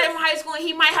 they have graduated kids. from high school and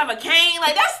he might have a cane.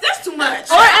 Like that's too much.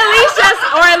 Or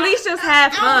at least just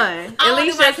have fun. I At don't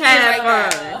least do my just kids have like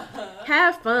that. fun.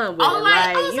 Have fun with Oh, it. like,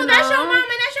 Like, so you that's your know. mom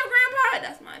and that's your grandpa.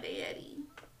 That's my daddy.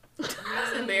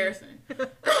 That's embarrassing.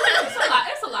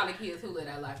 It's a lot of kids who live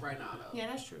that life right now though. Yeah,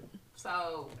 that's true.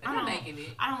 So I they're don't- making it.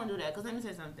 I don't want to do that because let me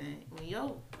say something.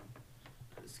 When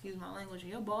excuse my language,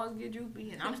 when your balls get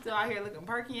droopy and I'm still out here looking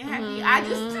perky and happy, I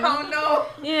just don't know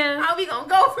Yeah. how we gonna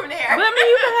go from there. But I mean,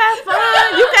 you can have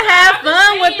fun. You can have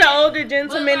fun with the older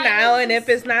gentleman like, now, it's and if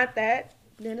it's not that,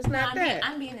 then it's not that.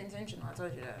 I'm being intentional. I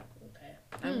told you that.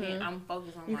 Okay. I'm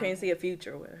focused on You my- can't see a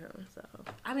future with him, so.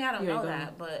 I mean, I don't You ain't know going.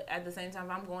 that, but at the same time,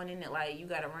 if I'm going in it like you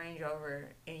got a Range Rover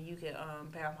and you can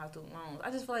pay off my student loans. I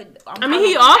just feel like I mean,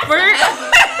 he offered.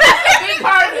 That's a big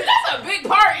part of it. That's a big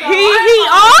part though. He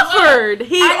offered.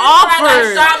 He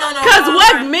offered. offered. Cause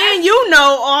what men you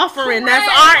know offering? That's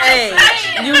our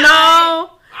age. You know,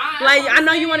 like I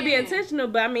know you want to be intentional,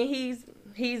 but I mean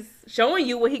he's showing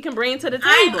you what he can bring to the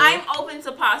table. I'm open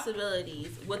to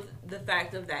possibilities with the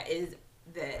fact of that is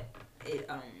that it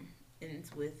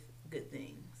ends with good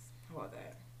things. How about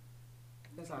that?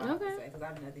 That's all I have to Okay. say because I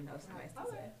have nothing else nice to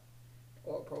say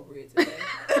or appropriate to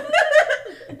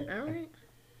say. All right.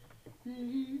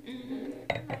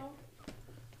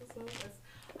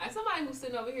 As somebody who's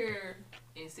sitting over here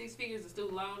in 6 figures of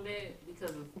student loan debt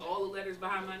because of all the letters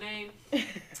behind my name,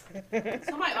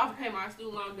 somebody offered to pay my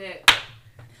student loan debt.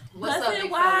 What's up, Bust big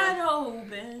it wide fella?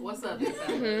 open. What's up, big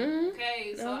fella? Mhm.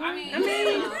 Okay, so I mean,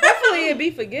 Hopefully it'd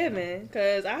be forgiven,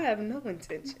 cause I have no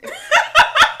intention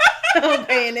of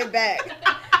paying it back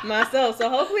myself. So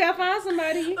hopefully I find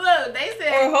somebody, Look, they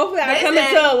said. or hopefully I they come said-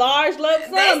 into a large lump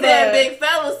sum. They said but- big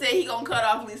fella said he gonna cut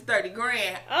off at least 30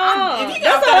 grand. Oh, If he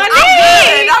that's got all I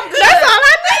 30, need. I'm good. That's all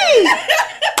I need.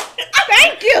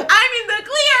 Thank you. I'm in the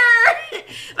clear.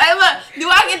 Like, look, do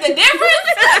I get the difference?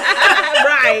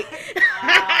 Right.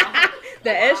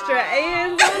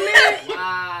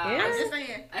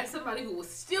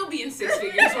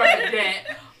 worth of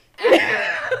debt.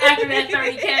 After that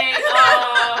 30K,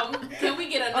 can we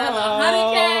get another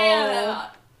 100K?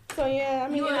 So yeah, I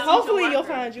mean, You an hopefully essential you'll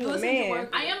worker. find you You a essential man. worker.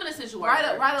 I am an essential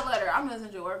worker. Write a letter. I'm an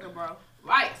essential worker, bro.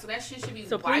 Right, so that shit should be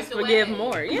So wiped please forgive away.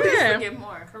 more. Please Yeah. forgive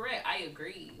more. Correct, I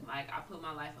agree. Like, I put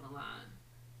my life on the line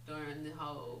during the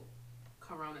whole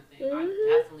Corona thing.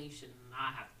 I definitely should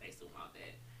not have to face through all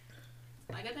that.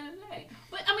 Like, at the end of the day.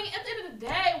 But, I mean, at the end of the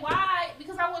day, why?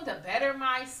 Because I want to better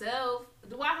myself,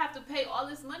 do I have to pay all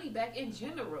this money back in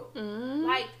general?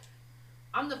 Like,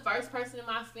 I'm the first person in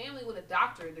my family with a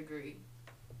doctorate degree.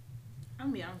 I'm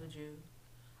gonna be honest with you.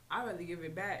 I'd rather give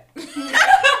it back than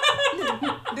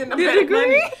Did the you better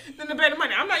agree? money. Than the better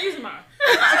money. I'm not using mine.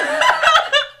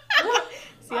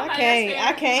 See, I can't.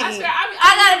 I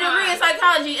got a degree in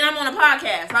psychology and I'm on a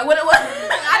podcast. Like what it was. I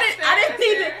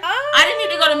didn't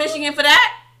need to go to Michigan for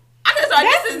that. I could start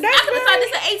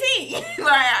this at 18. Like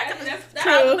I could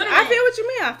True. I feel what you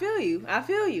mean. I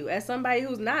feel you. As somebody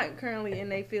who's not currently in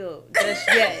their field just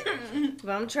yet,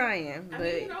 but I'm trying. But I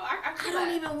mean, you know, I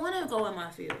don't even want to go in my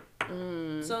field.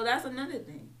 mm, So that's another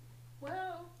thing.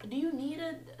 Well, Do you need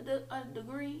a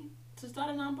degree to start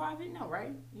a nonprofit? No,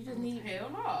 right? You just need. hell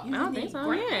no. You I don't just think need so.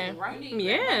 grant Yeah. money, right? You need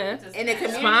Yeah. grant money to And the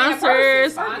start. community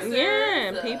sponsors,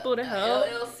 yeah, people to help.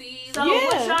 LLCs. So Yeah.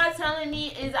 what y'all telling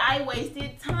me is I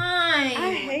wasted time.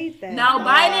 I hate that. Now God.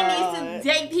 Biden needs to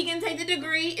take. He can take the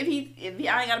degree if he.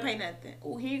 I ain't gotta pay nothing.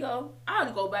 Oh, here you go.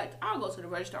 I'll go back. I'll go to the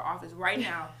registrar office right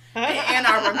now, and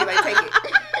I'll be like, take it.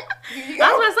 Here you go.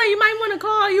 I was gonna say you might want to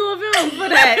call U of M for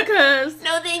that, cause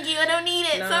No, thank you. I don't need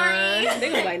it. Sorry. they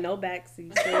gonna be like no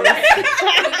backseat. Tell,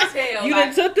 You like,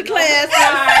 done took the class.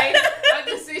 Right. Like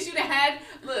the since you done had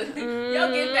look,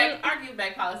 our give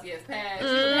back policy has passed.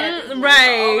 You've had this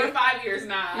Right. for over 5 years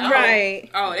now. Right.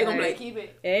 Oh, they gonna be Right. like, keep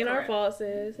it. It ain't our Correct. fault,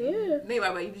 sis. Yeah. They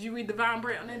like, did you read Divine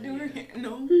Bread on that dude?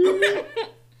 No.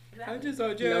 I just saw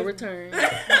Jasmine. No return.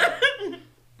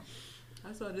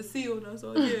 I saw the seal and I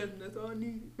saw Jasmine. That's all I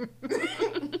needed.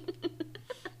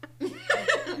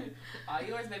 All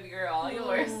yours, baby girl. All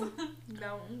yours.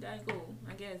 No, that's cool.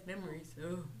 I guess memories.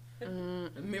 Ugh.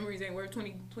 Mm, Memories ain't worth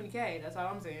 20K. That's all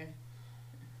I'm saying.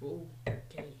 Ooh,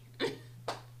 okay. I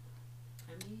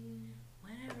mean,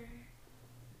 Whatever.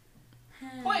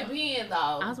 point being though,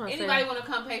 I was gonna anybody say- want to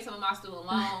come pay some of my student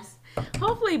loans?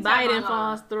 hopefully Tell my Biden mom.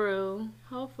 falls through.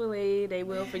 Hopefully they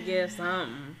will forgive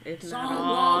something, if not Some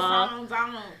all.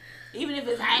 songs. Even if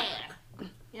it's half.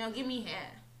 Give me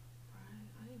half.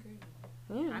 I agree.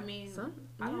 Yeah. I mean, some,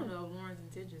 I don't yeah. know if Lauren's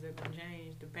intentions are gonna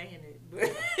change to paying it,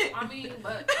 but I mean,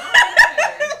 but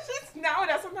no,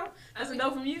 that's a no. That's a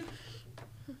no from you.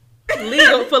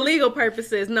 For legal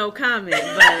purposes, no comment.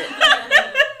 But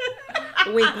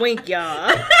wink, wink,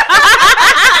 y'all.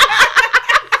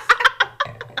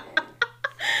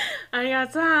 I ain't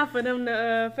got time for them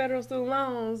to federal student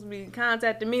loans be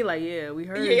contacting me like, yeah, we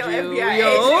heard Yeah, your you. FBI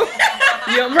Yo,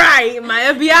 you're right. My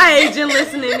FBI agent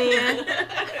listening in.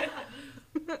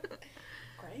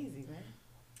 Crazy, man.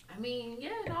 I mean,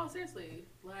 yeah, no, seriously.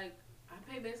 Like, I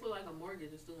pay basically like a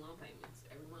mortgage and student loan payments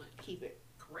every month. Keep it.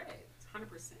 Correct.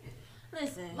 100%.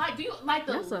 Listen. Like, do you, like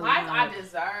the That's a life I lot.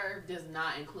 deserve does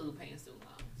not include paying student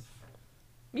loans.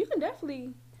 You can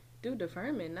definitely do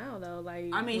deferment now, though. Like,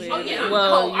 I mean, with- Oh, yeah.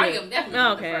 well, I yeah. am definitely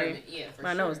Okay. deferment. Yeah, for I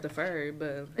sure. know it's deferred,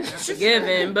 but not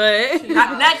forgiven. But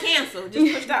not canceled,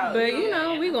 just pushed out. But Yeah, you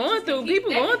know, and we I'm going just through gonna keep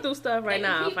people that- going through stuff right They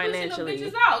can now keep pushing them financially.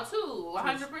 bitches out, too.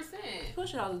 100%.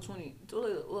 Push it out to 20.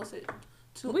 What's it?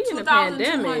 We in a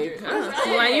pandemic, 2,200. That's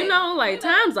right. like you know, like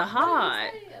times are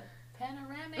hard. What did you say? A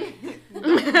panoramic.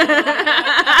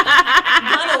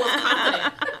 Gunna was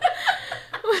confident.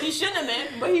 He shouldn't have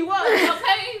been, but he was.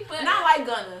 Okay, but Not like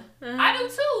Gunna. I do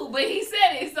too, but he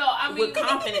said it, so I mean, With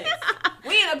confidence.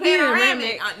 We in a We in a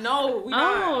panoramic. pandemic. No, we Oh,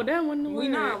 not. that wasn't the We word.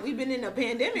 not. We've been in a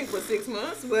pandemic for 6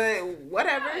 months, but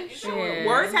whatever. Sure. Yeah.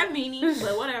 Words have meaning,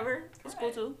 but whatever. It's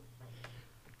cool too.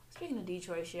 Speaking of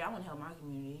Detroit shit, I want to help my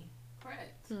community.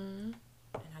 correct. Mhm.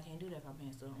 And I can't do that if I'm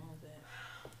paying student loans back.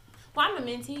 Well, I'm a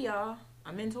mentee, y'all.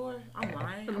 A mentor? I'm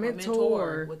lying. I'm a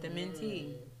mentor with a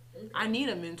mentee. I need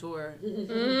a mentor.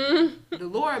 Mm. The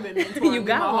Lord been mentoring You me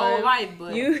got my one. whole life,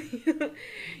 but You he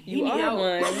you need are help.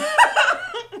 one.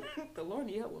 The Lord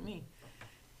need help with me.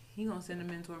 He gonna send a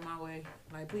mentor my way.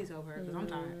 Like, please help her, because I'm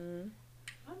tired. Mm.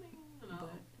 I mean, you know,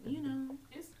 But, you know,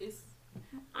 it's.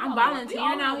 I'm we all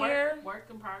volunteering know out here. Work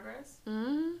in progress.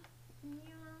 Mm. You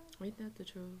know. Ain't that the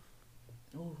truth?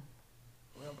 Ooh,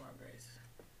 real progress.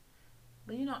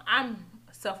 But you know, I'm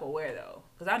self-aware though,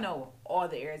 because I know all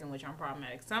the areas in which I'm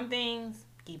problematic. Some things,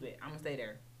 keep it. I'm gonna stay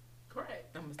there.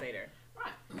 Correct. I'm gonna stay there.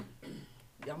 Right.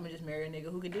 I'm gonna just marry a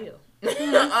nigga who can deal.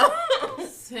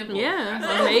 Simple. Yeah.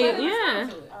 That's I mean, all yeah.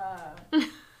 to it.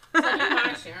 So do you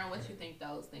mind sharing what you think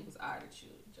those things are that you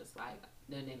just like,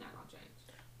 then they're not gonna change?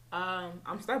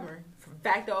 I'm stubborn.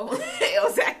 Facto,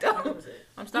 exacto. 100%.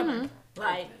 I'm stubborn.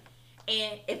 Like,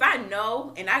 and if I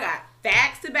know and I got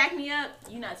facts to back me up,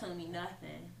 you're not telling me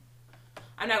nothing.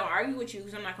 I'm not gonna argue with you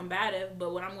because I'm not combative.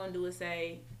 But what I'm gonna do is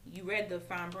say, you read the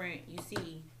fine print. You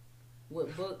see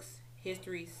what books,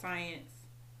 history, science,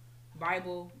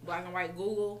 Bible, black and white,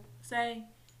 Google say.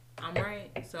 I'm right.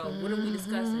 So what are we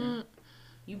discussing?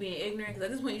 You being ignorant? Because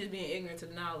at this point, you're just being ignorant to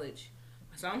the knowledge.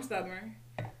 So I'm stubborn.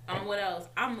 What else?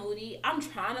 I'm moody. I'm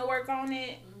trying to work on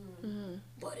it,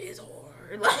 but it's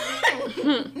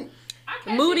hard.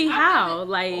 Moody how?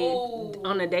 Like,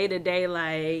 on a day-to-day,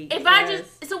 like... If I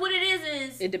just... So what it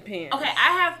is... It depends. Okay,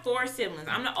 I have 4 siblings.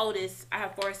 I'm the oldest. I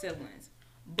have 4 siblings.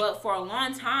 But for a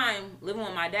long time, living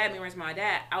with my dad, me raising my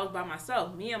dad, I was by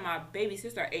myself. Me and my baby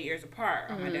sister are 8 years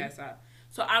apart on my dad's side.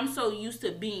 So I'm so used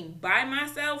to being by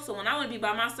myself. So when I want to be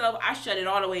by myself, I shut it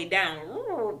all the way down.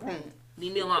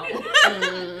 Leave me alone.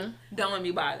 Don't want to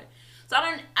be bothered. So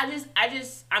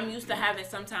I'm used to having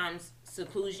sometimes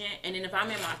seclusion. And then if I'm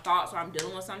in my thoughts or I'm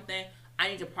dealing with something, I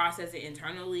need to process it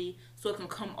internally so it can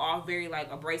come off very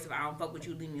like abrasive. I don't fuck with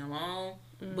you, leave me alone.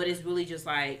 But it's really just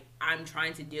like I'm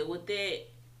trying to deal with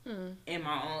it in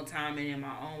my own time and in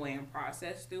my own way and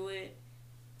process through it.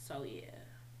 So yeah.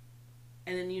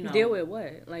 And then, you know, deal with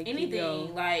what? Like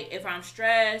anything. Like if I'm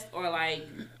stressed or like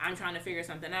I'm trying to figure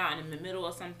something out and I'm in the middle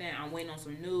of something, I'm waiting on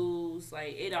some news.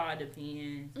 Like it all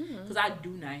depends. Because I do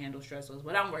not handle stressors,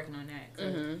 but I'm working on that.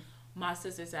 Cause my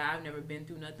sister said I've never been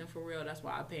through nothing for real. That's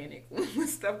why I panic when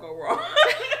stuff go wrong.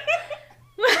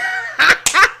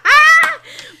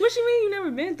 What you mean you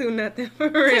never been through nothing for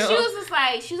real? She was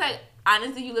just like,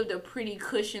 honestly, you lived a pretty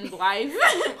cushioned life.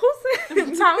 Who said?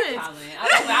 Thomas. I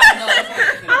was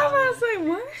about to say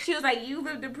what? She was like, you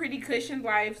lived a pretty cushioned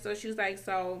life. So she was like,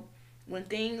 so when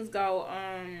things go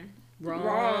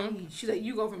wrong, she's like,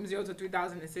 you go from 0 to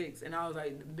 3,006, and I was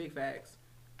like, big facts.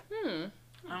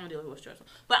 I don't deal with what's stressful,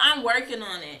 but I'm working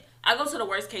on it. I go to the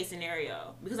worst case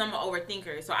scenario because I'm an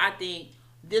overthinker. So I think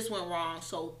this went wrong,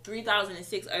 so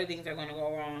 3,006 other things are gonna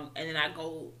go wrong, and then I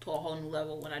go to a whole new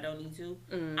level when I don't need to.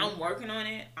 I'm working on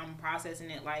it. I'm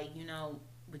processing it, like, you know,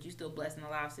 but you still blessed and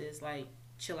alive, sis. Like,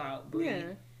 chill out, breathe.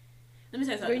 Yeah. Let me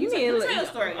say something. Let me tell you a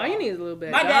story. All you need is a little bit.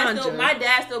 My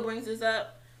dad still brings this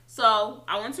up. So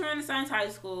I went to Renaissance High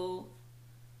School.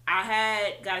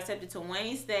 I got accepted to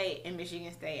Wayne State and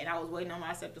Michigan State, and I was waiting on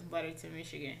my acceptance letter to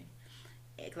Michigan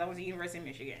because I went to University of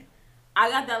Michigan. I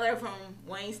got that letter from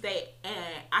Wayne State, and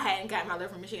I hadn't gotten my letter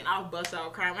from Michigan. I was busted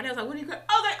out crying. My dad was like, what are you crying?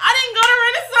 I was like, I didn't go to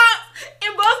Renaissance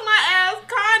and bust my ass,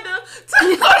 kinda, to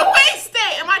go to Wayne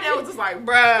State. And my dad was just like,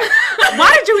 bruh. Why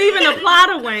did you even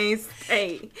apply to Wayne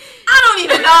State? I don't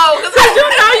even know. Because you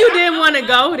know you didn't want to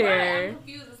go there.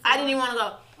 I didn't even want to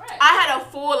go. I had a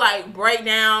full, like,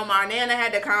 breakdown. My nana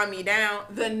had to calm me down.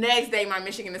 The next day, my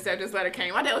Michigan acceptance letter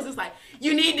came. My dad was just like,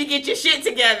 you need to get your shit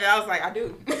together. I was like, I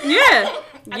do. Yeah,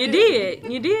 you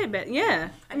did, but yeah.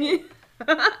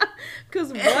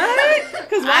 Because what?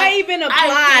 Because why even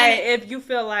apply if you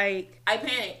feel like... I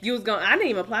panicked. You was going... I didn't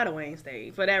even apply to Wayne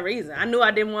State for that reason. I knew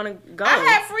I didn't want to go. I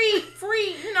had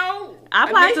free, you know... I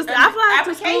applied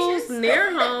to schools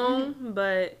near home,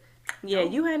 but... Yeah,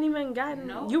 you hadn't even gotten...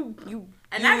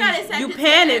 And I got accepted. You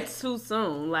panicked too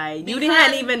soon. Like, you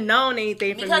hadn't even known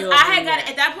anything from because I had got,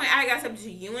 at that point, I got accepted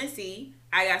to UNC.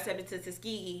 I got accepted to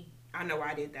Tuskegee. I know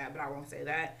why I did that, but I won't say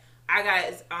that. I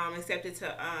got accepted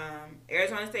to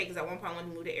Arizona State because at one point I wanted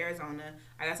to move to Arizona.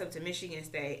 I got accepted to Michigan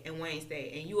State and Wayne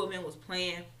State. And U of M was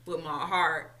playing with my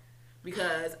heart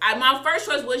because my first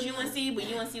choice was UNC, but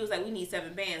UNC was like, we need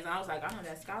 7 bands. And I was like, I know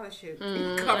that scholarship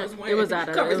covers Wayne. It was out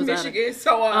of covers Michigan.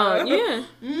 So, yeah.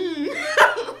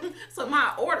 So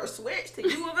my order switched to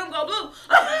U of M go blue.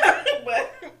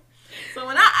 But so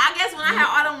when I guess when I had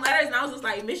all them letters and I was just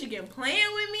like, Michigan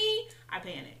playing with me, I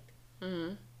panicked.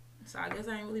 So I guess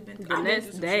I ain't really been through the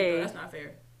next day. That's not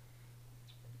fair.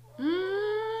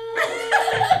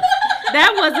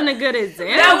 That wasn't a good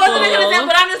example. That wasn't a good example,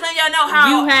 but I'm just letting y'all know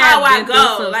how I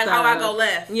go. Like how I go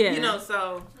left. Yeah. You know,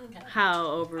 so how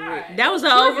overreact. That was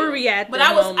an overreactive But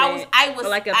I was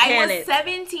like a panic. I was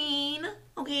 17,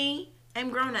 okay? I'm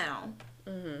grown now.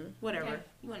 Whatever. Okay.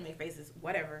 You want to make faces,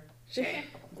 whatever. Okay.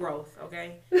 Growth,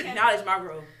 okay? Acknowledge my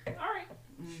growth. All right.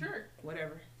 Sure.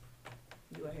 Whatever.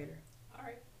 You a hater. All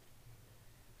right.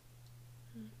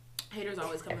 Haters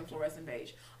always come in fluorescent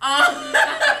beige.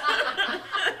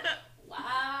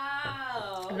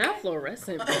 Wow. Not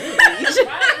fluorescent beige.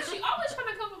 Right. She always trying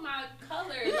to come with my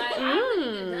color. Like, I haven't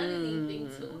even done anything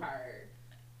to her.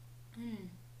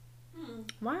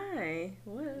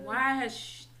 Why? What? Why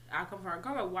has I come from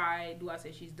her? Why do I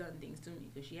say she's done things to me?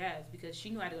 Because she has. Because she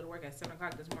knew I had to go to work at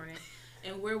 7:00 this morning.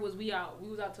 And where was we out? We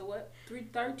was out to what?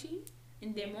 3:30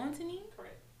 in Des Moines.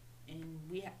 Correct. And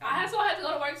we. I also had to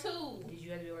go to work too. Did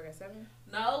you have to be at work at 7?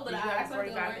 No, but Did I you have a also had to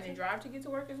go to 45-minute work drive to get to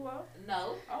work as well? too.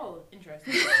 No. Oh,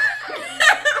 interesting.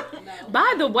 No.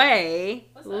 By the way,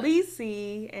 What's up?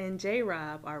 Lacey and J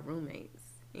Rob are roommates.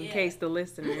 In Yeah. case the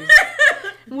listeners,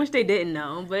 which they didn't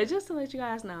know, but just to let you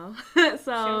guys know.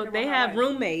 So Share they about have her life.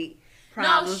 roommate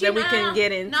problems that we can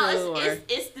get into. No, or,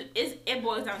 it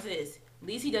boils down to this.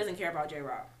 Lacey doesn't care about J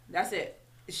Rob. That's it.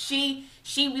 She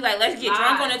be like, let's get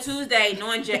drunk on a Tuesday,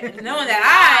 knowing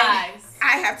that Lies.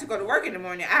 I have to go to work in the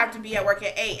morning. I have to be at work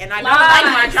at 8, and I Lies. don't like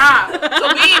my job. So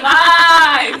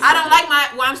Lies. I don't like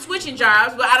I'm switching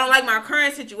jobs, but I don't like my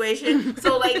current situation.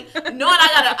 So like, knowing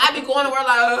I be going to work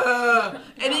like,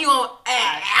 and then you gonna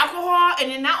add alcohol,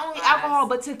 and then not only Lies. alcohol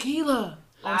but tequila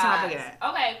on top of that.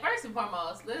 Okay, first and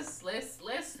foremost,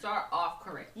 let's start off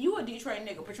correct. You a Detroit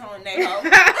nigga, Patron Naho.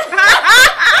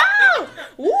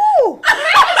 Woo!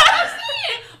 I'm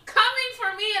saying, coming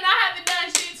from me and I haven't done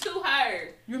shit to her.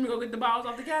 You want me to go get the bottles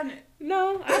off the cabinet?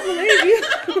 No, I believe you.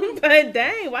 But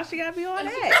dang, why she gotta be all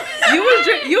that? You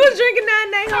was drinking that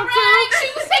Naho Correct. too. She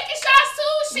was taking shots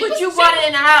too. But you brought it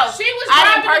in the house. She was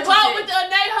I didn't driving the purchase boat it. with the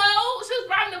Anejo. She was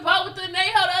driving the boat with the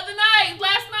Anejo the other night,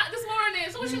 this morning.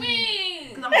 So what you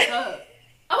mean? Cause I'm a thug.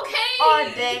 Okay. All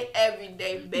day, every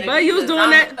day, baby. But you was Cause doing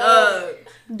I'm that- a thug.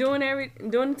 Doing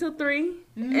until 3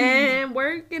 and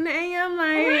work in the AM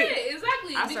like Correct,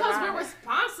 exactly. I Because we're survived.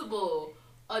 responsible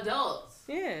adults.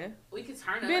 yeah. We can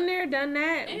turn up. Been there, done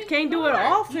that. And Can't do it alright.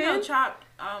 often. You know, Chop,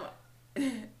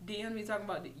 DM me talking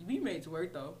about we made it to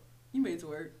work though. You made it to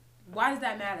work. Why does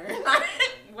that matter?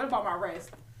 What about my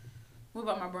rest? What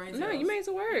about my brain cells? No, you made it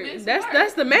to work. made it to That's work.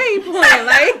 that's the main point.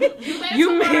 Like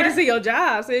you made it work. to your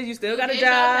job. Says you still got a did your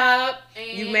job.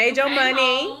 and You made your came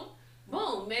money. home.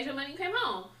 Boom. Made your money. Came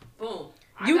home. Boom.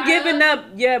 I You got given up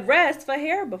your rest for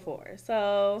hair before.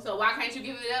 So So why can't you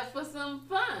give it up for some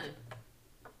fun?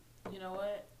 You know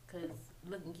what? Because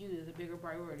looking cute is a bigger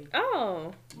priority.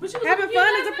 oh. But you was Having looking fun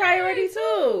cute is a last priority, night,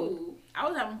 too. I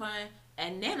was having fun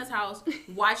at Nana's house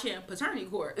watching paternity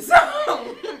court. So,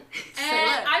 And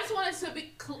what? I just wanted to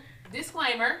be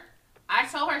disclaimer. I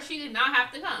told her she did not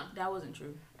have to come. That wasn't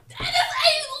true. That is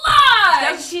a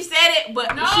lie. She said it,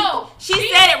 but No, she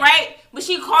said it right. But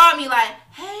she called me like,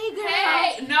 "Hey, girl."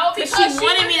 Hey, no, because She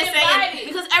wanted me was to say it invited.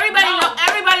 because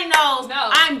everybody knows No.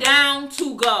 I'm down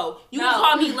to go. You No. can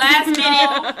call me last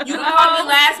minute. You can call me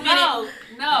last minute.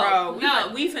 No,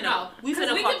 Bro, we finna no. we 'Cause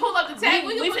finna we call. can pull up the tag.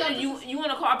 We can pull up the You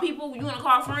want to call people? You want to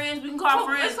call friends? We can call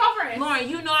friends. Let's call friends. Lauren,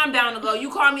 you know I'm down to go.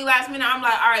 You call me last minute. I'm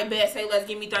like, all right, bet. Say let's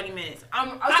give me 30 minutes. So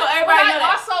everybody know I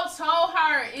that. also told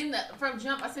her from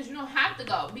jump. I said you don't have to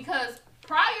go because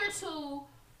prior to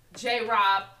J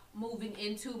Rob moving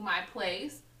into my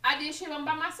place, I did shit by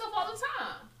myself all the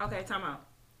time. Okay, time out.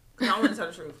 Cause I want to tell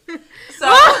the truth. So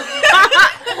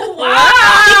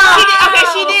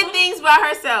she did things by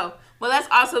herself. But let's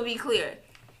also be clear.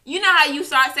 You know how you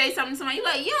start say something to somebody, you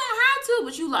like, you don't have to,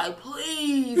 but you like,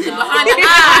 please, and behind the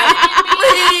eyes,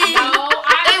 please. No,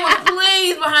 It was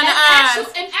please behind the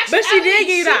eyes. but she did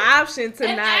give you the option to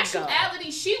in not go. actuality,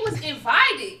 she was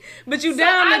invited. But you So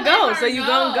down I to go, let her so you go.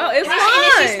 gonna go. It's Right, and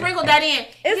then she fun. sprinkled that in.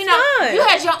 It's you know, fun. you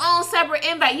had your own separate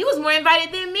invite. You was more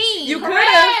invited than me. You could-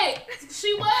 Correct.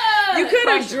 She was. You could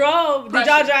have Pressure. drove. Did y'all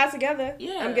Pressure. drive together?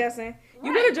 Yeah. I'm guessing. You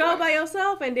Right, could have drove of by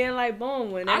yourself and then like boom,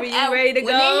 whenever you I- ready to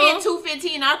when go. they hit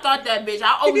 2:15, I thought that bitch.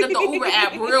 I opened up the Uber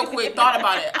app real quick, thought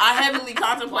about it. I heavily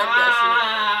contemplated that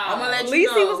shit. I'm gonna let you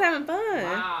Lacey know. was having fun.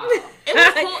 Wow. It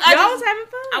was cool. Y'all was having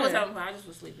fun. I was having fun. I just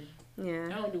was sleeping. I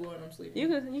Yeah. don't do it when I'm sleeping. You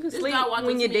can This sleep guy walked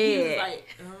when up you're to me, he was dead.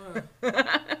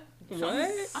 like,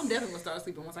 What? I'm definitely gonna start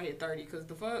sleeping once I hit 30, cause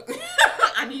the fuck,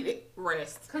 I need it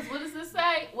rest. Cause what does this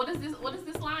say? What does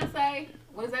this line say?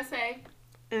 What does that say?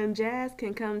 And Jazz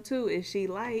can come too if she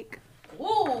like.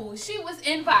 Ooh, she was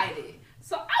invited.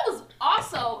 So I was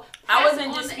also. I wasn't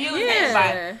on the disputing Yeah. the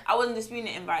invite. I wasn't disputing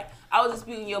the invite. I was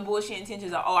disputing your bullshit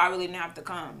intentions of, oh, I really didn't have to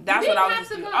come. That's You what I didn't was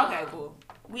have to disputing. come. Okay, cool.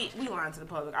 We lying to the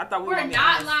public. I thought we were We're gonna be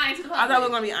not honest. lying to the I public. thought we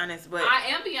were gonna be honest, but I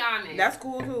am being honest. that's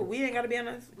cool too. We ain't gotta be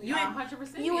honest. you ain't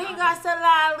 100%. You ain't got to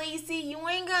lie, Lacey. You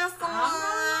ain't got to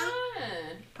lie.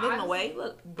 I'm Looking not away.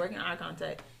 Look, breaking eye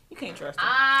contact. You can't trust her.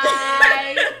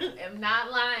 I am not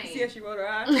lying. See how she rolled her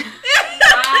eyes?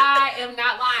 I am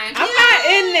not lying. I'm not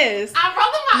in this. I'm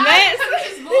rolling my eyes Next. because of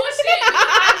this bullshit.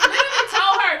 I literally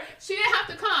told her she didn't have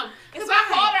to come. Because I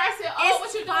fine. called her, I said, oh,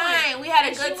 what you doing? Fine. We had a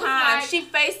And she good was time. like- She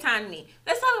FaceTimed me.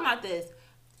 Let's talk about this.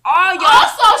 All y'all.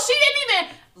 Also, she didn't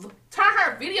even turn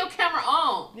her video camera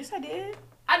on. Yes, I did.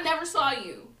 I never saw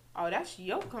you. Oh, that's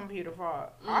your computer fault.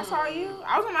 I saw you.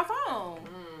 I was on my phone.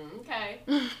 Okay.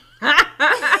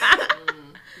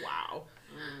 Wow.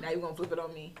 Now you gonna flip it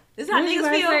on me. This is how What you niggas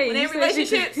about to feel say? when they You in said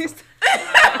she- relationships.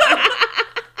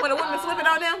 When a woman flip it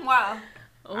on them, wow.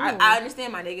 I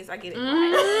understand my niggas. I get it. End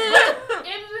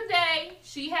of the day,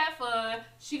 she had fun.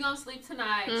 She gonna sleep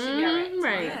tonight. She be alright.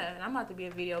 Right. Yeah, and I'm about to be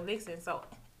a video vixen, so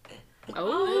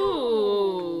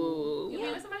Oh. You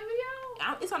being in somebody's video?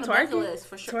 it's on the Twerking? bucket list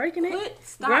for sure. Twerking it? Quit,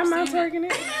 stop Grandma saying twerking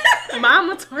it?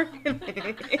 Mama twerking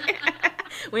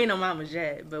it. We ain't no mamas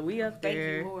yet, but we up Thank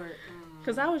there. you, Lord.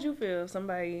 Cause how would you feel if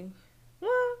somebody?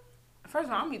 Well, First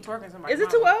of all, I'm gonna be twerking somebody. is it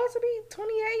too old to be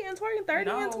 28 and twerking, 30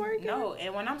 and twerking? No,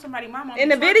 and when I'm somebody mama, I'm In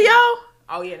the twerking. video?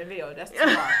 Oh yeah, the video. That's too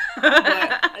far. But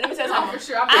let me tell you Oh, something. for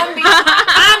sure.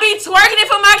 I'm be twerking it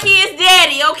for my kid's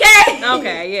daddy, okay?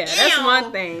 Okay, yeah, that's Ew.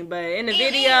 one thing. But in the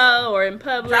video or in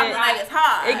public, Dropping like it's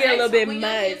hot. it get a little bit When your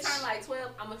kids much. turn like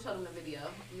 12, I'm gonna show them the video.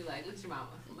 You like, look at your mama.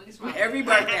 Look at your mama. Every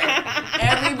birthday.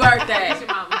 Every Look birthday. at your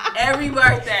mama. Every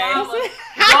birthday. Mama.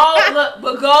 Gold, look,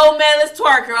 but gold medalist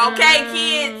twerker, okay,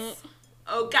 kids?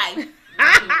 Okay.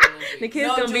 The kids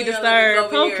No gonna be Junior disturbed.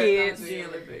 Olympics Po over here. kids. No Junior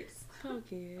Olympics. Po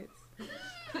kids.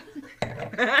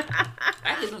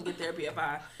 I just gonna get therapy at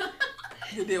 5.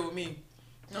 You deal with me.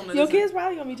 Your kids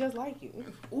probably gonna be just like you.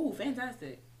 Ooh,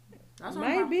 fantastic. That's what I'm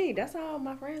Might about. be. That's how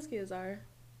my friends' kids are.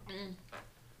 Mm.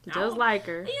 Just like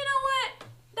her. You know what?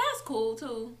 That's cool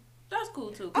too. That's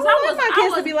cool too. I want my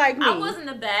kids to be like me. I wasn't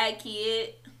a bad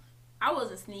kid. I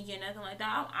wasn't sneaky or nothing like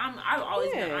that. I've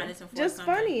always been honest and forthcoming. just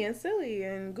funny and silly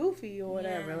and goofy or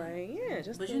whatever. Yeah. Like, yeah,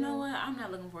 just. But you know what? I'm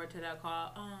not looking forward to that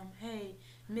call. Hey,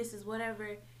 Mrs. Whatever,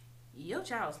 your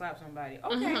child slapped somebody.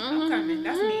 Okay, I'm coming.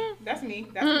 That's me. That's me.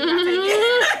 That's me. I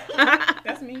take it.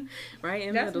 That's me. Right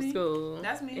in That's middle me. school.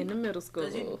 That's me. In the middle school.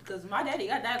 Because my daddy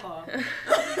got that call.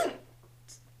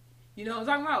 You know what I'm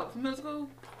talking about? From middle school?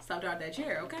 Stopped out that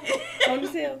chair, okay?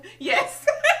 Ponytail? Yes.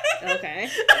 Okay.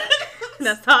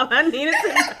 That's all I needed to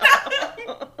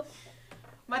know.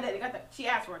 My daddy got that. She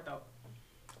asked for it though.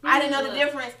 I didn't know the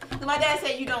difference. My dad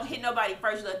said you don't hit nobody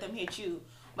first, let them hit you.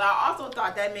 But I also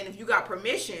thought that meant if you got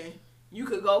permission, you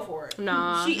could go for it.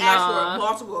 Nah. She asked for it on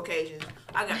multiple occasions.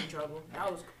 I got in trouble.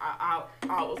 That was I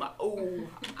was like, oh,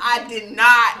 I did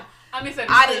not. I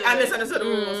I misunderstood the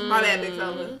rules. My bad, big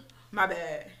fella. My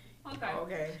bad. Okay.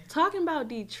 Okay. Talking about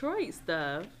Detroit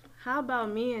stuff, how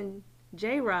about me and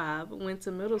J-Rob went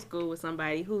to middle school with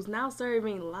somebody who's now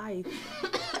serving life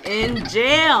in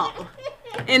jail,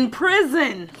 in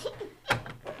prison.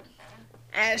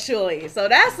 Actually, so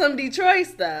that's some Detroit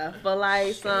stuff. But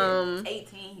like some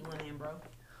 18 he went in, bro.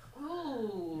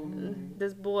 Ooh.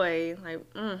 this boy, like,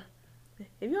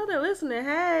 if y'all there listening,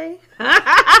 hey.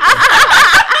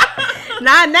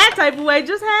 Not in that type of way,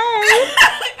 just hey.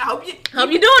 I hope you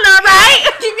Hope you doing all right.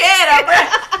 keep your head up,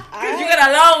 bro. Because you got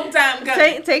a long time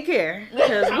coming. Take care.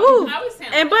 'Cause, woo. I was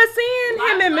saying, And but seeing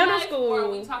him in middle Or are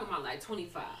we school, talking about like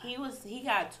 25? He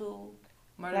got 2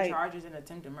 murder Like- charges and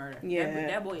attempted murder. Yeah.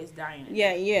 That boy is dying.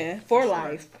 yeah, for For sure.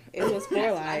 life. It was for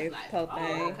That's life, po Oh,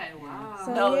 thing. okay, wow.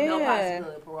 So- No Yeah.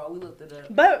 possibility of parole. We looked it up.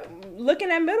 But looking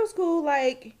at middle school,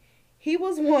 like he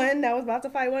was one that was about to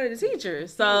fight one of the teachers. He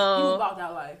was So about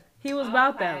that life. he was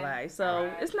about that Okay. life. So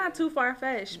Alright. it's not too far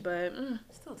fetched, but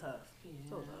Still tough. Yeah.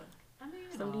 Still tough. I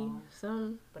mean,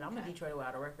 some. But I'm a Detroit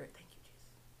without a record. Thank you, Jesus.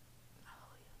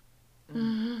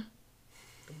 Hallelujah.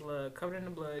 The blood, covered in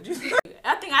the blood.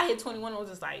 I think I hit 21 and was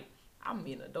just like, I'm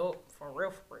being an adult for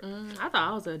real, for real. I thought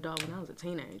I was an adult when I was a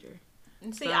teenager.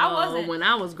 And see, So I wasn't. when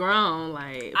I was grown,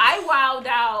 like I wilded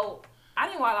out. I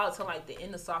didn't wild out till like the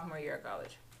end of sophomore year of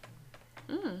college.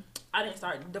 I didn't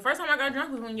start. The first time I got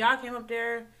drunk was when y'all came up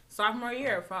there sophomore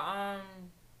year for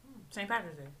St.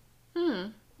 Patrick's Day.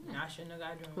 And I shouldn't have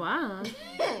got drunk. Wow.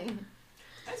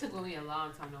 that took me a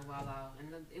long time to wild out,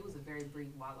 and it was a very brief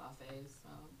wild out phase. So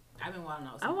I've been wilding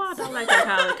out. I Since. walked out like in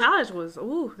college. College was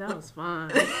that was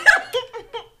fun.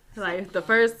 Like the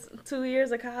first 2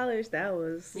 years of college, that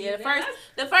was Yeah, the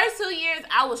first 2 years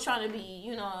I was trying to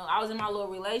be, I was in my little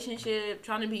relationship,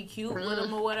 trying to be cute with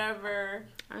him or whatever.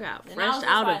 I got And I fresh was just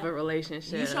out like, of a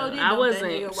relationship. You sure did. I dump that wasn't.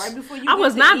 nigga right before you I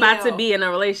was went not to about to EL. be in a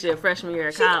relationship freshman year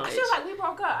of college. She was like, we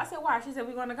broke up. I said, why? She said,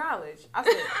 we going to college. I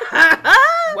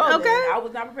said, well, okay, then, I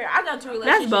was not prepared. I got into a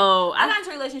relationship. that's bold. I got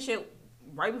into a relationship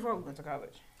right before we went to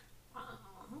college.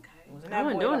 okay. Wasn't I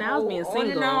wasn't boy doing the that. I was whole being on and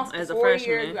single off as the a 4 freshman.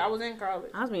 years I was in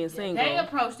college. I was being single. They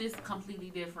approached this completely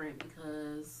different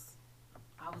because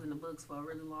I was in the books for a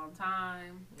really long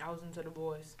time. I was into the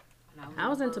boys. And I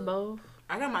was in into the both.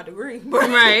 I got my degree. But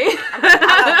Right.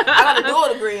 I got a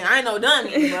dual degree. I ain't no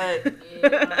dummy, but books.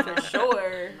 Yeah, for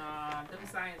sure. Nah, them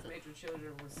science majors your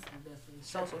children was definitely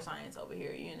Social science over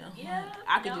here, you know. Yeah,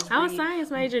 I could just I was read.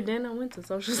 science major, then I went to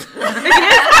social science.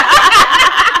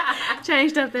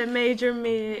 Changed up that major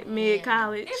mid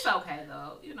college. It's okay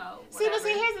though, you know. See, but whatever.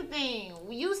 here's the thing.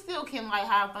 You still can, like,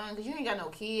 have fun because you ain't got no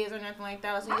kids or nothing like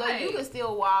that. So, like, Right. you can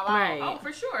still wild out. Right. Oh,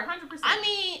 for sure, 100%. I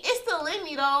mean, it's still in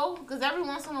me, though, because every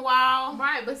once in a while.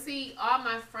 right, but see, all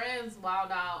my friends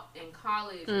wild out in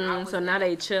college. and I was So now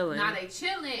they chilling. Now they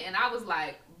chilling, and I was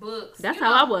like, books. That's you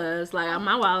how know, I was. Like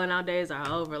my wilding out days are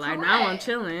over. Like now I'm Correct.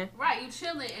 chilling. Right, you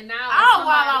chilling, and now I'll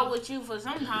wild somebody- out with you for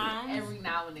some time. every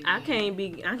now and again. I can't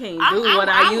do what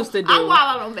I used to do. I'm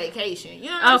wild out on vacation. You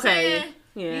know what I'm Okay. saying?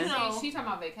 Yeah. You know. See, she talking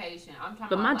about vacation. I'm talking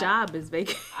But about my like, job is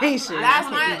vacation. I Last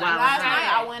can't night, be wild last outside.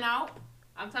 night I went out.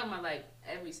 I'm talking about like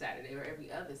every Saturday or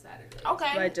every other Saturday.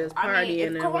 Okay. Like just I mean, partying if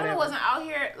and Corona whatever. wasn't out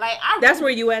here, like That's where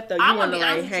you at though. You I'm want gonna to be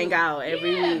like honest with hang you. out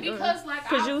every Yeah, week. because like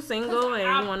Cause you single and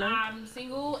you wanna. I'm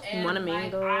single and wanna like,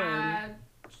 mingle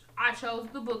I chose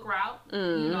the book route.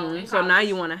 Mhm. You know, in So now college.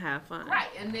 you want to have fun. Right,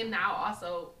 and then now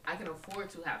also I can afford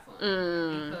to have fun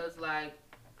because like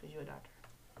because you're a doctor.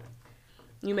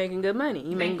 You making good money.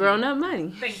 You making you. grown up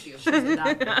money. thank you, She's a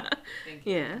doctor. thank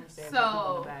you. Yeah.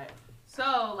 So-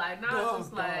 So like now Duh, it's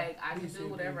just like duh. I can do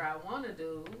whatever I want to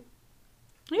do.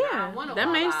 Yeah.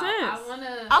 That makes sense. I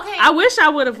wanna. Okay. I wish I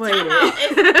would have waited. Time out.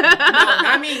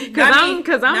 I mean,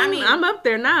 Cause I'm up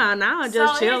there now. Now I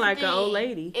just So chill here's like the an old thing.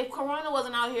 lady. If Corona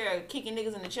wasn't out here kicking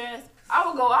niggas in the chest, I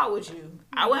would go out with you.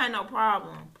 I would have no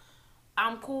problem.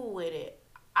 I'm cool with it.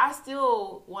 I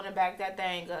still want to back that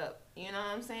thing up. You know what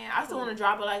I'm saying? I still want to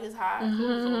drop it like it's hot. So what we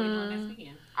doing next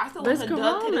weekend? I still But want it's to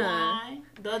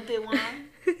duck it Corona.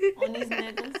 on these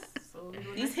niggas. So what we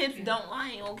doing These next hips weekend? don't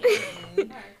lie, okay?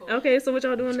 Alright, cool. Okay, so what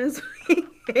y'all doing this week?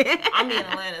 I'm in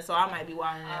Atlanta, so I might be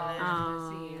wilding in Atlanta.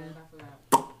 I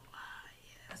forgot.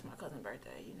 That's my cousin's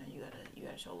birthday. You know, you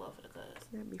gotta show love for the cuz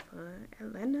That'd be fun.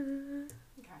 Atlanta.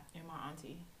 Okay. and my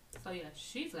auntie. So yeah,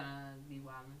 she's gonna be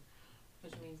wilding,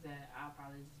 which means that I'll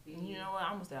probably just be. You know what?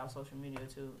 I'm gonna stay off social media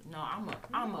too. No, I'm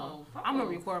No, gonna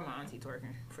record my auntie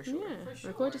twerking for sure. Yeah. For sure,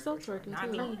 Record yourself for sure. twerking Not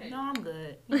me. too. Right. No, I'm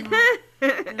good. You know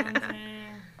what I'm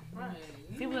saying? Right.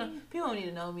 You People mean- don't need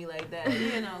to know me like that,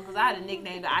 you know, because I had a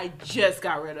nickname that I just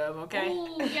got rid of. Okay.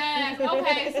 Ooh, yes.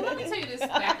 Okay, so let me tell you this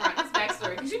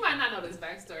backstory, because you might not know this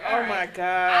backstory. All right. God,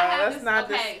 I have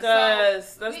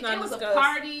this- okay, so it was a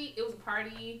party. It was a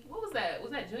party. What was that?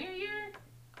 Was that junior year?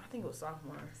 I think it was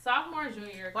sophomore. Sophomore,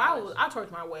 junior year. Well, I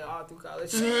twerked my way all through college.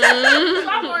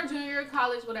 Sophomore, junior year,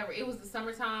 college, whatever. It was the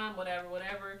summertime,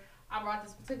 whatever. I brought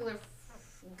this particular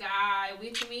guy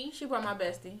with me. She brought my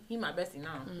bestie. He my bestie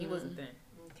now. He wasn't then.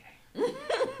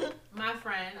 Okay. My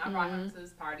friend, I brought him to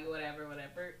this party, whatever.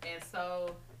 And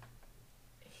so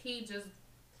he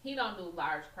don't do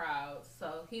large crowds.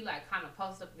 So he like kind of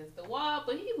posts up against the wall,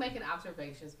 but he making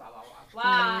observations, blah, blah, blah,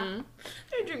 blah.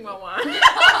 Hey, drink my wine.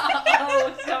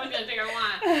 Oh, so we're gonna drink our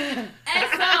wine. And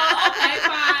so, okay,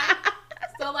 fine.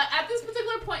 So like at this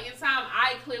particular point in time,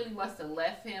 I clearly must have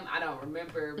left him. I don't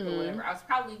remember, but whatever. I was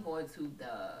probably going to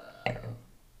the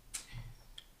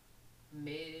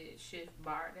mid-shift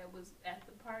bar that was at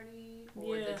the party,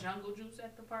 or Yeah. the jungle juice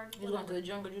at the party. You went to the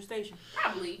jungle juice station.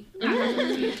 Probably.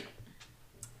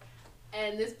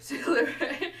 And this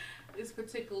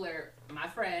particular, my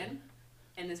friend,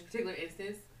 in this particular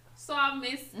instance, saw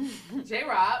Miss J.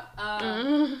 Rob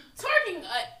twerking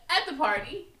at the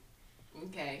party.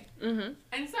 Okay. Mm-hmm.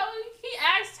 And so he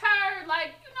asked her,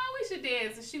 like, we should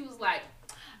dance. And she was like,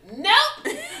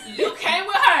 nope, you came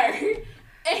with her.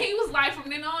 And he was like, from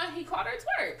then on, he called her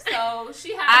twerk. So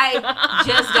she had. I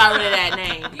just got rid of that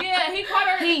name. Yeah, he called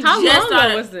her. How just long ago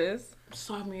started- was this?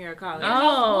 Sophomore year of college.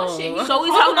 Oh. Bullshit. So we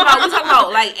talking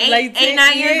about like Like 8,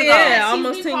 9 years ago. yeah. She'd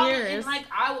almost be 10 calling, years. And like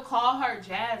I would call her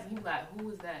Jazz, and he'd be like, "Who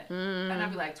is that?" Mm. And I'd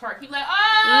be like, "Twerk." He'd be like,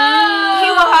 "Oh." He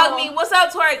would hug me. What's up,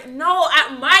 twerk? No,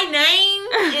 my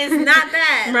name is not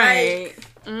that. Right.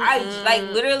 Like, I like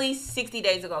literally 60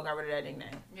 days ago got rid of that nickname.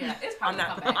 Yeah, it's probably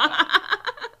I'm come not-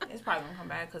 back. It's probably gonna come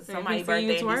back because Hey, somebody's we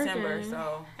see you birthday in December. twerking.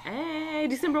 So Hey,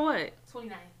 December what?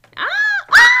 29.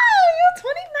 You're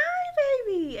 29,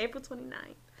 baby. April 29.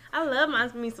 I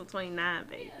love me some 29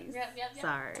 babies. Yep.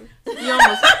 Sorry. You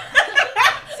almost.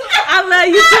 I love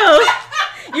you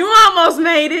too. You almost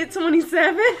made it,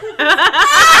 27.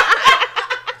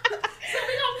 So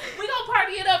we gonna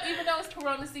party it up, even though it's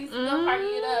Corona season. We gonna party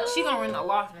it up. she gonna rent a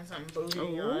loft and something bougie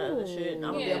and all that other shit. And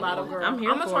I'm gonna be a bottle girl. I'm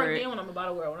here I'm gonna for twerk it. then when I'm a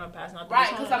bottle girl when I'm passing out the Right,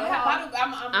 because I'm gonna have bottle.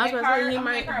 bottle. I'm I was make about to say, her. you I'm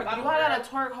might- make her a bottle Do I girl. gotta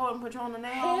twerk, hold, and put you on the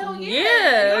nail? Hell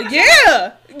Yeah.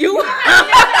 yeah. You.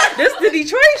 This the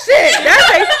Detroit shit.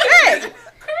 That's a fact.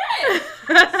 Correct.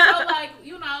 So like,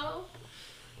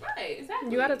 right,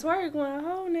 exactly. You gotta twerk when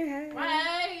holding it. Hey.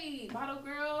 Right.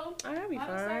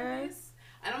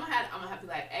 I'm gonna have to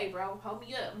be like, hey, bro, hold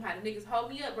me up. I'm gonna have the niggas hold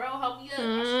me up, bro, hold me up.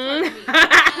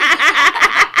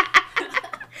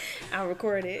 I'll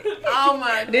record it. Oh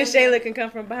my god. Then Shayla can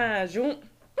come from behind. Zoom.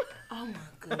 Oh my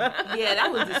god. Yeah, that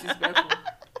was disrespectful.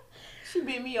 She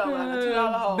beat me up like a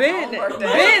 $2 hole. Bent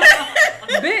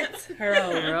her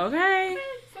over, okay?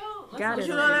 Got But it.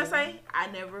 you know what I say? I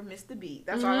never missed the beat.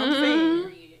 That's all I'm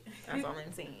saying. That's all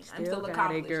I'm saying. I'm Still still got it,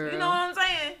 accomplished. girl. You know what I'm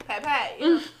saying? Pat, pat.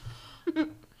 You know?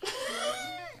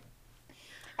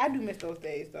 I do miss those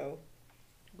days though.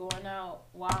 Going out,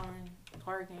 wilding,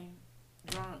 twerking,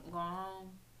 drunk, going home,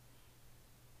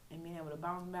 and being able to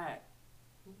bounce back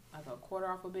like a quarter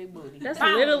off a big booty. That's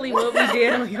Bounce. literally what we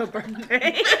did on your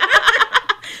birthday.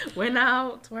 Went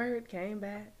out, twerked, came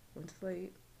back, went to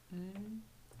sleep. Mm-hmm.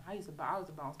 I was a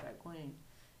bounce back queen.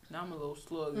 Now I'm a little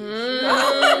sluggish.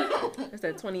 That's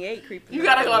that 28 creeping. You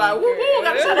gotta go like woo woo.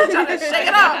 Gotta try to shake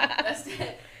it up. That's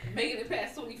that. Making it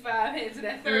past 25 heads to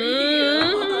that 30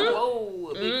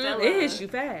 Whoa, big fella. It hits you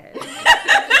fast.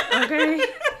 Okay?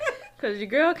 Because your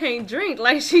girl can't drink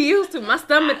like she used to. My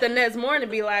stomach the next morning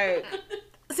be like,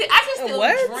 See, I can still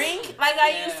What? drink like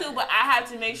I used to, but I have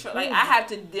to make sure, like, I have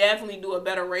to definitely do a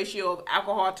better ratio of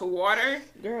alcohol to water.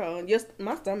 girl, just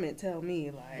my stomach tell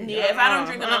me like, Yeah, if I don't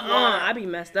drink enough water. I be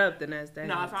messed up the next day.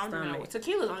 No, if I don't drink stomach. enough,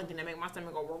 tequila's the only thing that make my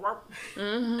stomach go burp,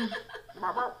 Mm-hmm.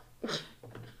 burp,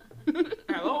 burp.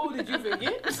 Hello, did you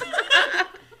forget?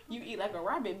 You eat like a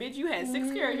rabbit, bitch. You had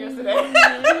 6 carrots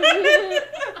yesterday.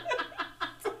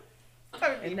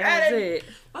 And that's it.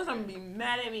 My stomach be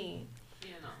mad at me. Yeah,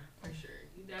 no, for sure.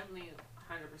 You definitely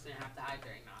 100% have to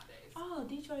hydrate nowadays. Oh,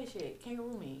 Detroit shit.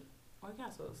 Kangaroo meat. White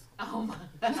Castles. Oh my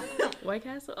god. White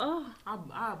Castle. Oh,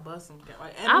 I'll bust some.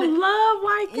 I love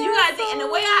White Castle. You guys, and the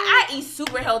way I eat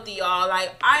super healthy, y'all.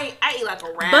 Like I eat like a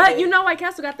rabbit. But you know, White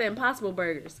Castle got the Impossible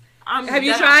Burgers. Have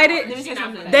you that- tried it? Let me say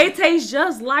something. They taste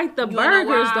just like the You wanna know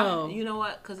burgers, why? though. You know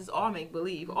what? Because it's all make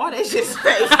believe. All that shit's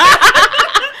fake.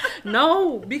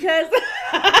 No, because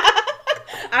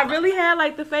I really had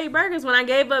like the fake burgers. When I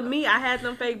gave up meat, I had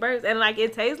them fake burgers, and like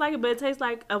it tastes like it, but it tastes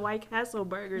like a White Castle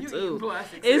burger You too. eating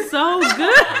plastic. It's so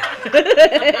good.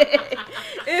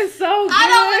 It's so good. I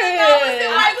don't want to go with the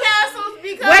White Castles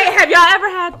because. Wait, have y'all ever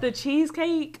had the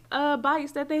cheesecake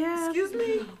bites that they have? Excuse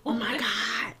me. Oh my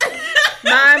god.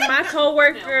 My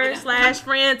coworker /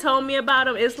 friend told me about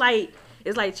them. It's like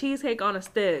cheesecake on a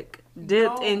stick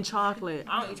dipped No. in chocolate.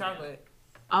 I don't eat chocolate.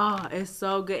 Oh, it's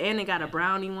so good. And they got a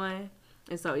brownie one.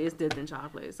 And so it's dipped in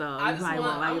chocolate. So I you just probably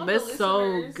want- won't I like it. want But the it's so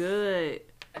listeners- good.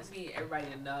 I just need everybody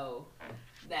to know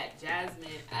that Jasmine,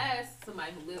 as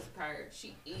somebody who lives with her,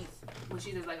 she eats, when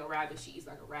she does like a rabbit, she eats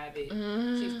like a rabbit.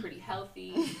 She's pretty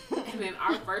healthy. And then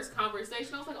our first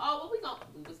conversation, I was like, oh, what we gonna,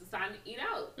 we was deciding to eat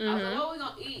out. I was like, oh, we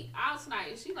gonna eat out tonight.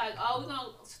 And she's like,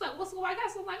 she's like, what's the White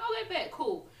Castle? I'm like, oh, they bet,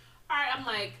 cool. All right, I'm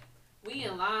like, we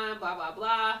in line, blah, blah,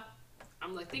 blah.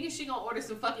 I'm like thinking she gonna order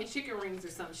some fucking chicken rings or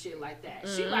some shit like that.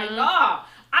 She like, nah,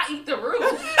 I eat the roof.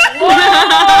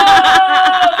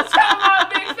 Whoa! Tell my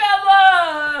big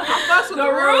fella. I fucks with The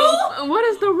the roux? roux. What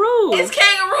is the roux? It's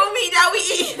kangaroo meat that we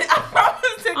eat. I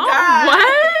promise to Oh, God.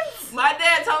 what? My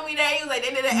dad told me that. He was like,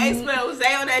 they did an expose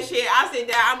on that shit. I said,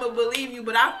 Dad, I'm going to believe you,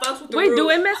 but I fucks with the Wait, roux. do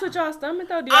it mess with y'all stomach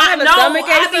though? Do y'all I have a know, stomach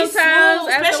I ache be sometimes?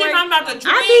 smooth, especially if I'm about to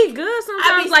drink. I be good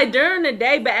sometimes, like during the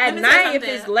day, but at Let me tell you night if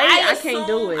something. it's late, I can't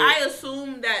do it. I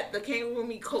assume that the kangaroo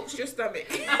meat coats your stomach.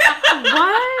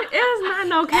 What? It's not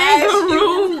no As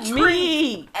kangaroo you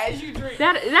meat. As you drink.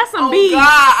 That's some Oh, beef. God,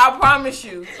 I promise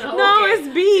you. No, it's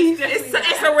beef.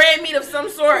 It's a red meat of some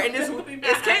sort, and it's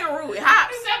kangaroo. It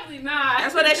hops. It's definitely not.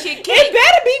 That's why that shit It kick.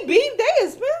 better be beef. They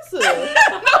expensive.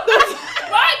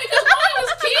 Right, because when we was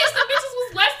kids, the bitches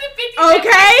was less than 50 cents.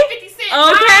 Okay. 50 cents.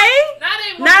 Okay. Not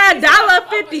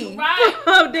 $1.50 Right.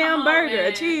 for a damn Come on, burger, a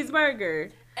man.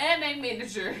 cheeseburger. And they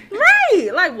miniature. Right?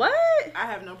 Like what? I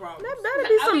have no problem. That better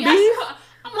be some I mean, beef.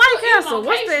 I'm White still eating Castle. on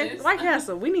What's patience. that? White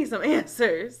Castle. We need some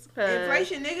answers. 'Cause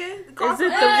Inflation, nigga. The Is cost it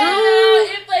of the living. roux?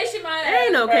 Inflation, my It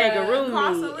ain't no ass, bruh. kangaroo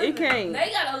Cost of meat. living. It can't. They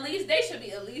got at least. They should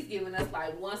be at least giving us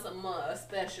like once a month a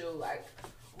special like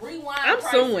rewind. I'm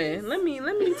prices. suing. Let me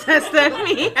test that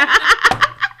meat.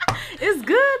 It's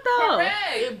good though.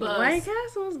 Correct. White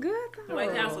Castle is good though.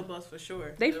 White Castle bus for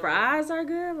sure. They fries are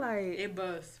good. Like It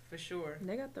bus for sure.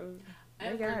 they got the.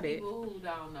 And They for got it. people who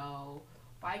don't know,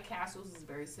 White Castles is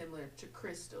very similar to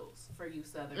Crystals for you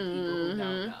Southern people who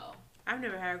don't know. I've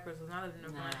never had crystals. I lived in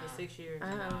North Carolina for 6 years.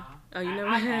 Oh, you never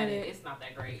I had it? It's not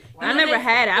that great. I never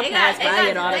had it. I passed by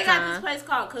it all the They got this time. place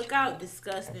called Cookout.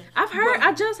 Disgusting. I've heard. But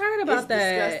I just heard about it's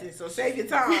that. disgusting. So save your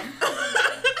time.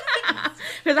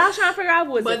 Cause I was trying to figure out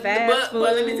was it fast food.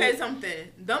 but let me tell you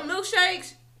something. Them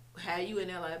milkshakes had you in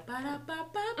there like ba da ba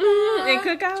ba ba. And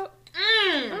Cookout.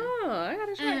 Oh, I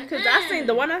gotta try because I seen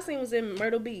the one I seen was in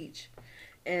Myrtle Beach,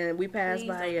 and we passed Please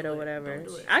by don't it do or it. whatever. Don't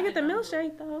do it. I get the Don't do it.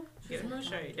 milkshake though. Get a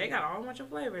milkshake. They got a whole bunch of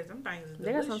flavors. Them things is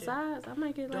They got delicious. some sides. I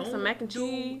might get like Don't some mac and do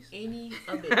cheese, any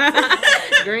of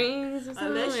it. greens or something.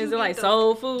 Unless you Is it get like the-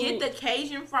 soul food? Get the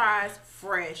Cajun fries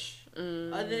fresh.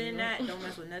 Mm. Other than that, don't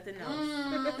mess with nothing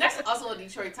else. That's also a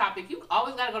Detroit topic. You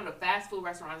always gotta go to the fast food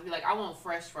restaurants and be like, I want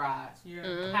fresh fries.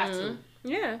 Yeah. Have to. Mhm.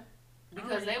 Yeah,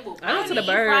 Because they will I went to the eat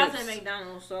Birds. fries at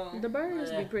McDonald's, so the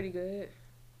burgers Yeah. be pretty good.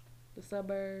 The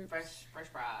suburbs. fresh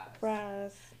fries.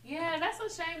 Fries. Yeah, that's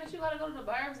a shame that you gotta go to the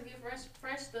burbs and get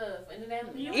fresh stuff. And then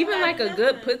You Even gotta like do a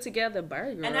good nothing. put together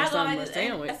burger and or I go something, like a this.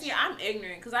 sandwich. And, see, I'm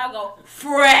ignorant because I go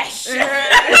fresh.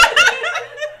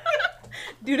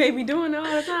 Do they be doing it all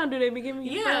the time? Do they be giving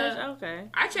you Yeah. fresh? Okay.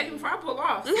 I check it before I pull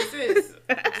off. Sis,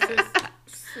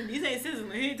 these ain't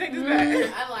sizzling. Here, take this back.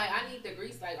 I need the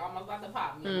grease like almost about to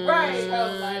pop me. Mm. Right. So,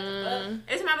 like,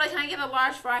 It's my like, can I get a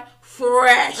large fry?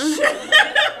 Fresh.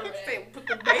 Say, put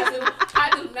the bacon. I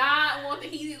do not want the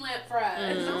heated lamp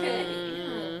fries. Mm.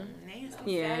 Okay.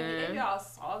 Nasty, Yeah. saggy. They be all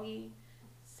soggy,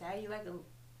 saggy like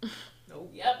a.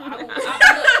 Nope. Yep.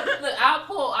 Look, I'll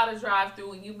pull out a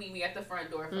drive-through and you meet me at the front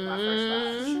door for my first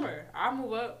fries. Sure, I'll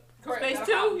move up. Correct, Space that'll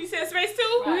 2? help. You said space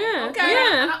 2? Right. Yeah. Okay.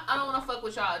 Yeah. I don't want to fuck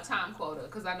with y'all time quota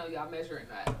because I know y'all measuring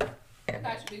that. I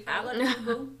got you, big I'll fella. let you,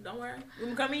 boo. Don't worry. You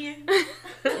can come in.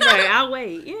 Right, I'll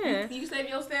wait. Yeah. You save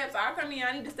your steps. I'll come in.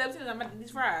 I need the steps in. I'm about to get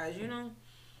these fries, you know?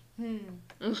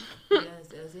 Yes.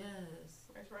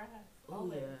 Fresh fries.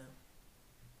 Oh, yeah.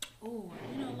 Oh,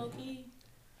 you know, low key.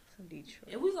 Detroit.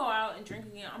 If we go out and drink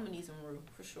again, I'm gonna need some roux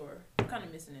for sure. I'm kind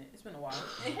of missing it. It's been a while.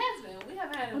 It has been. We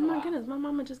haven't had it Oh in a my while. goodness, my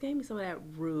mama just gave me some of that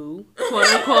roux, quote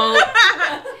unquote.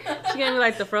 She gave me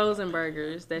like the frozen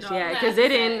burgers that she No, had not because the it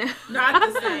didn't. Not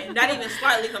the same. Not even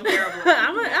slightly comparable.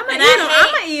 I'm gonna And eat them. I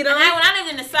I'm gonna eat And them. then when I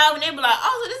lived in the South, and they be like,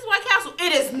 "Oh, so this is White Castle."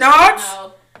 It is not.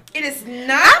 No. It is I've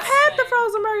not. had the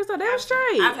frozen burgers though. They were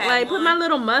straight. I've had Like put one. my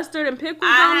little mustard and pickles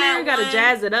I on there. had Gotta one.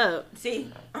 jazz it up. See,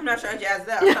 I'm not trying to jazz it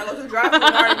up. I'm trying to go to the drive-thru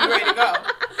and already be ready to go.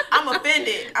 I'm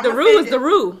offended. I'm The roux is offended. the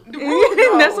roux. The roux,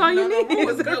 no, That's all you no, need. The roux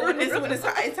is The good when it's roux.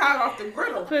 it's hot off the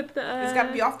griddle. Put the. It's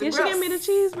gotta be off the Yeah, she grill. gave me the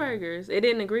cheeseburgers. It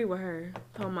didn't agree with her.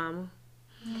 Oh, mama.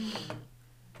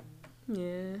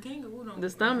 Yeah. Kangaroo don't. The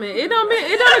stomach. It don't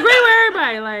agree with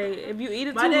everybody. Like if you eat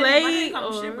it My too daddy late.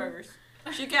 call them or- shit burgers.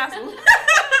 Shit castle.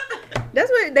 That's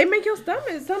what they make your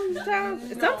stomach. Sometimes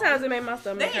it make my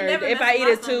stomach They hurt never if mess I eat my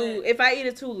it too. stomach. If I eat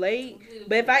it too late,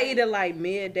 but if I eat it like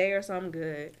midday or something,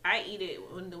 good. I eat it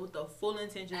with the full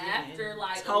intention of After, getting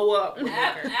like, toe up.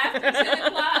 After 10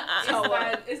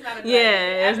 o'clock, it's not a good idea.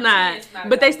 Yeah, it's After not. 10, it's not a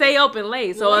But they good stay idea. open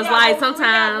late, so When it's we got- like when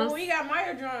sometimes we got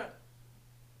Maya drunk.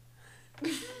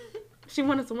 she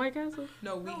wanted some White Castle.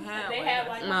 No, we They had. had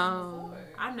White like No. before.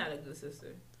 I'm not a good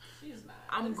sister. She's not.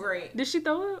 I'm great. Did she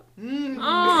throw up? Mm.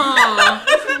 Oh,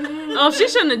 oh, she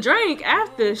shouldn't have drank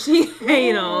after she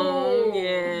ate them.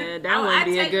 Yeah, that wouldn't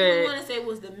be a I good. want to say it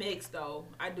was the mix though.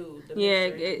 I do. The Yeah,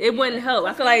 mixture. it wouldn't help.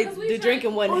 I feel like Because we the drank-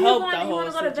 drinking wouldn't you help wanna- the you whole want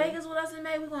to go to situation. Vegas with us in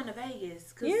May? We're going to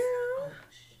Vegas. Yeah.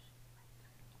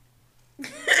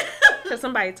 Cause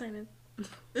somebody turning.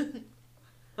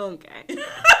 Okay.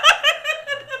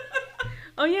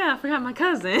 Oh yeah, I forgot my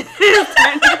cousin. Is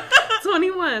turning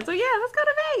 21. So yeah, let's go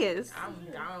to Vegas. I'm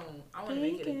down. I want to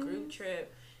make it a group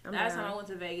trip. I'm Last down. time I went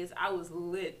to Vegas, I was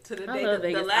lit to the I day. love The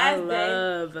Vegas. last I day.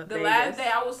 love The Vegas. last day,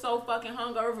 I was so fucking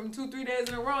hungover from 2-3 days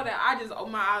in a row that I just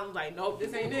opened my eyes and was like, nope,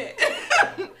 this ain't it.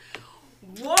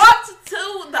 Walked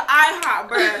to the IHOP,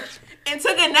 bruh, and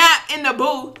took a nap in the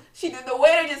booth. The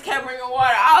waiter just kept bringing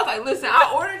water. I was like, listen,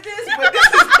 I ordered this, but this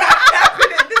is not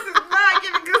happening. This is not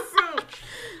getting consumed.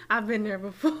 I've been there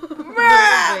before. Bruh, But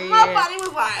my yeah. body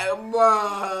was like,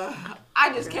 bruh.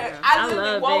 I just kept, Yeah, I I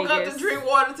literally love woke up Vegas. to drink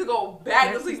water to go back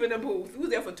to That's- sleep in the booth. We was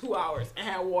there for 2 hours and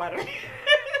had water.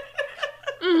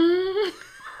 Mhm.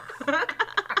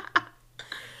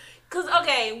 Cause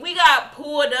okay, we got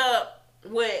pulled up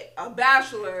with a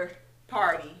bachelor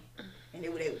party, and they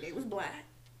was black,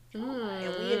 and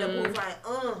we in the booth like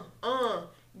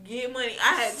get money.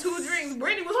 I had 2 drinks.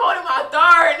 Brittany was holding my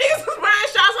third. Niggas was buying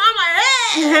shots. So I'm like,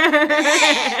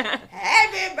 hey,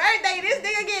 happy birthday! This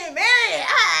nigga getting married.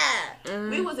 Ah.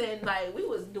 We was we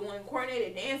was doing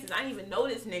coordinated dances. I didn't even know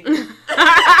this nigga.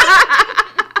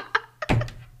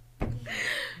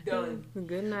 Done.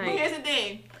 Good But night. here's the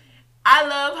thing. I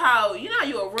love how, you know how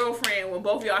you a real friend when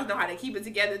both of y'all know how to keep it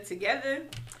together?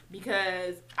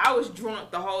 Because I was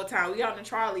drunk the whole time. We got on the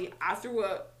trolley. I threw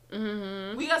up.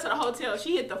 Mm-hmm. We got to the hotel.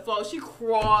 She hit the floor. She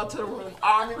crawled to the room.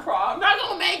 Army crawl. I'm not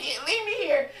going to make it. Leave me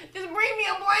here. Just bring me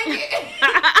a blanket.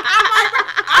 I'm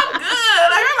like, I'm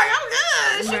good. I'm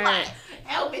good. She's Right. like,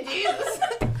 help me, Jesus.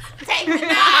 Take me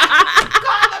now.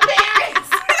 Call my parents.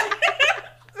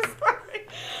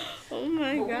 Oh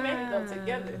my But god. we made it up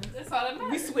together. That's all that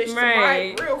matters. We switched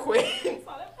Right. to Mike real quick. That's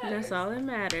all that matters. That's all that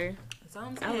matters. That's all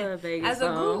I'm I saying. love Vegas.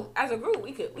 As a group,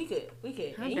 we could.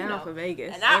 I'm you down know. for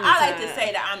Vegas. And I like to anytime.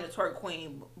 say that I'm the twerk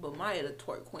queen, but Maya the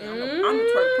twerk queen. I'm the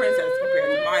twerk princess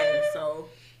compared to Maya. So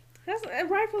That's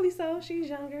rightfully so. She's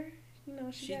younger. You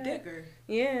know, she got, thicker.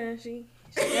 Yeah, she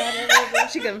got a little bit.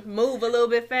 She can move a little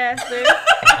bit faster.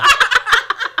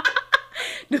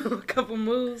 Do a couple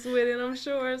moves with it, I'm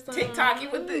sure.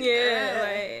 TikToky with it. Yeah,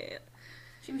 like.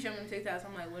 She be showing me TikToks.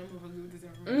 I'm like, what am I gonna do with this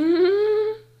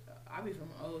information? I be feeling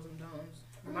old sometimes.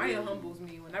 Maya humbles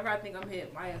me. Whenever I think I'm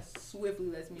hit, Maya swiftly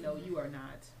lets me know you are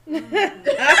not.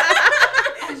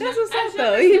 That's what's up,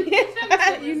 though.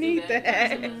 You need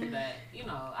that. You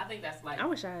know, I think that's like. I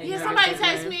wish I had Yeah, that somebody program.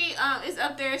 text me, it's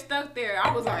up there, it's stuck there.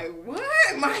 I was like, what,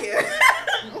 Maya?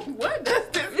 What does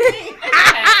this mean?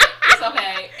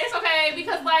 It's okay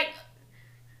because like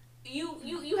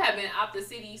you have been out the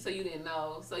city, so you didn't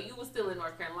know. So you was still in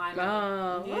North Carolina.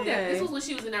 Oh, Yeah. okay. This was when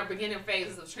she was in her beginning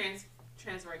phases of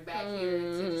transferring back here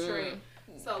to Detroit.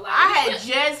 So like I had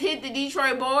just hit the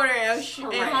Detroit border and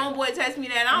homeboy texted me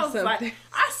that and I was Something. like,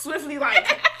 I swiftly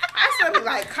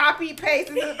copy paste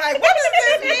and it's like, what does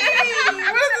this mean?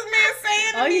 What is this man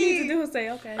saying to All me? you need to do is say,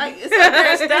 okay. Like, it's up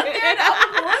there, stuck there in the Upper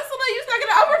Peninsula. You stuck in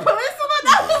the Upper Peninsula?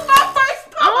 That was my first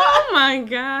thought. Oh my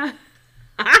god.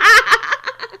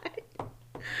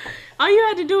 All you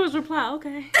had to do was reply,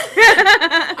 okay.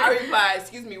 I replied,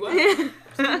 excuse me, what?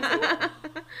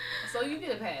 So you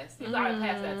did pass. You got to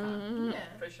pass that time. Yeah,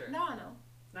 For sure. No, I know.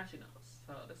 Now she knows.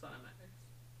 So that's all that matters.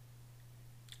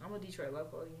 I'm a Detroit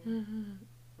local.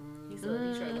 Mm-hmm. He's a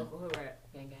Detroit local hood rat.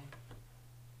 Gang gang.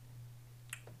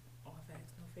 All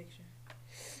facts, no fiction.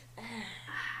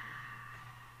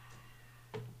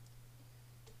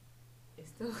 It's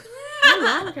still How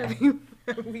long have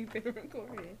we been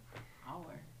recording? hour.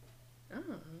 Oh.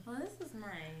 Well, this is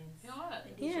nice. You know what?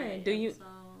 The Yeah, Detroit do you- episode.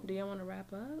 Do y'all want to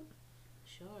wrap up?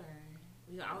 Sure.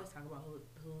 We always talk about who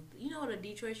you know what the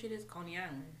Detroit shit is? Coney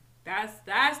Island.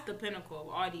 That's the pinnacle of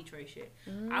all Detroit shit.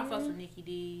 I fuss with Nikki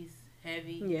D's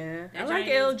heavy. Yeah. That I like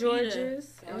Chinese L. pita.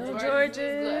 George's. El L. George's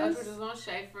George's. is on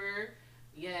Schaefer.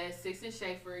 Yeah, 6 and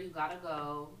Schaefer. You gotta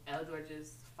go. El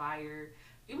George's fire.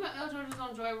 Even El George's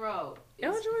on Joy Road.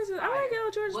 L. George's. I like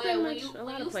L. George's But pretty when much you, a when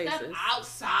lot you of places. step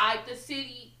outside the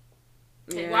city,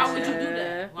 Yeah. Why would you do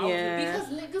that? Why would you- Yeah. because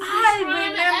niggas be I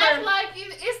trying to act remember- like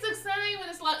it's the same, and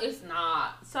it's like it's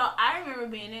not. So I remember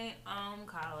being in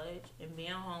college and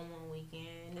being home one weekend.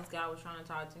 This guy was trying to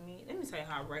talk to me. Let me tell you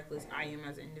how reckless I am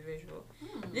as an individual.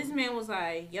 This man was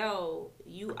like, "Yo,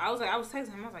 you." I was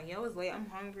texting him. I was like, "Yo, it's late. I'm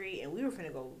hungry," and we were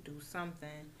finna go do something.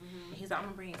 And he's like, "I'm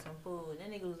gonna bring you some food." That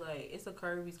nigga was like, "It's a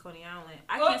Kirby's Coney Island."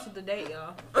 I canceled the date,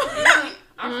 y'all.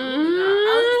 Absolutely not.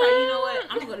 I was just like, you know what?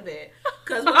 I'm gonna go to bed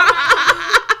because what I'm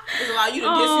gonna do is allow you to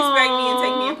disrespect me and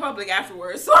take me in public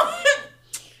afterwards. So.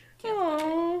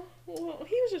 Oh, well,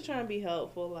 he was just trying to be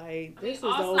helpful. Like, this is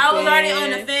also- open. I was already on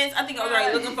the fence. I think I was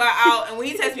already looking for an out. And when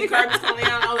he texted me Kirby's Coney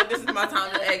Island, I was like, this is my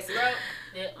time to exit. Bro,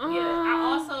 yeah.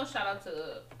 I also shout out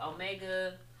to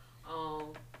Omega,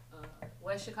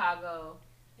 West Chicago,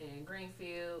 and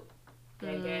Greenfield.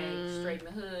 Gang gang, straight in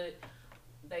the hood.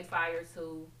 They fire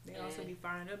too. They also be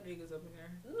firing up niggas up in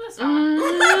there. That's fine.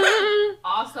 Mm.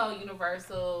 Also,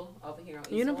 Universal over here on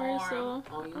East Universal.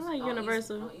 Warren. I like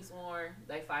Universal. On East Warren,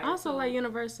 they fire I also too. like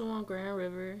Universal on Grand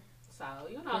River. So,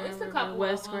 you know, Grand it's a River, couple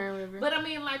West of them. Grand River. But I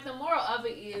mean, like, the moral of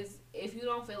it is if you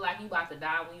don't feel like you about to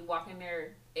die when you walk in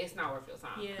there, it's not worth your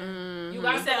time. Yeah. Mhm. You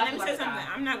gotta Let feel like me you say about to something.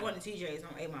 die. I'm not going to TJ's on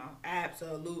 8 Mile.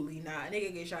 Absolutely not. A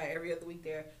nigga get shot every other week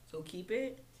there. So keep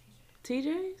it.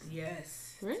 TJ's?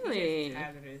 Yes. Really? TJ's is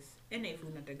hazardous. And they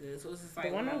food not that good. So it's just like.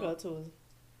 The one I well, go to is.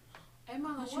 Hey,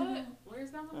 Mama, What you what? know?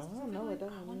 Where's that one? I don't know what that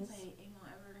I one want is. to say 8 Mile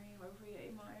Evergreen. Wait for you,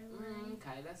 8 Mile Evergreen.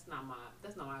 Okay, that's not my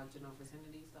general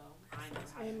vicinity, so I ain't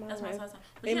Hey, gonna Mama. That's my sauce.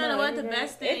 But Hey, you know Mama, what? The Evergreen.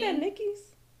 best Ain't that thing.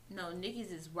 Nikki's? No,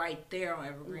 Nikki's is right there on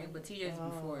Evergreen, but TJ's is Oh.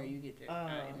 before you get there. Oh. 8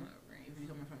 Mile Evergreen. If you're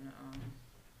coming from the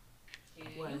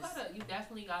you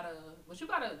definitely gotta, but you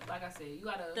gotta, like I said, you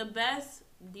gotta. The best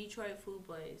Detroit food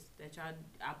place that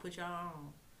I put y'all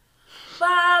on.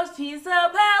 Bob's Pizza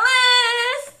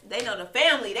Palace. They know the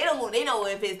family. They know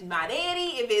if it's my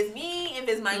daddy, if it's me, if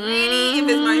it's my granny, if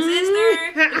it's my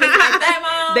sister, if it's my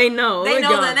stepmom. They know. They It know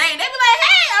gone. the name. They be like,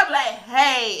 hey. I be like,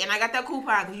 hey. And I got that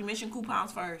coupon because you mentioned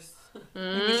coupons first. You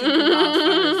mentioned coupons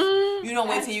first. You don't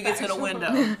wait till you get to the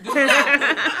window. Do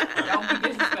not. Don't be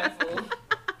disrespectful.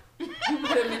 You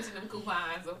better mention them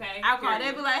coupons, okay? I call.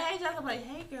 They be like, hey, Jess. I'm like,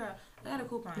 hey, girl. got a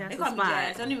coupon. That's They a call me spot.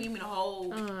 Jazz. Don't even give me the whole.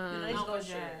 They No, just go for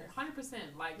sure. Jazz.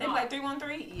 100%. Like, They be like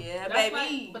 313. Yeah, that's baby.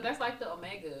 like, but that's like the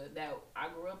Omega that I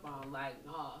grew up on. Like,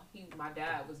 my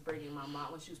dad was bringing my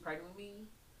mom when she was pregnant with me.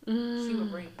 She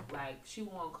would bring she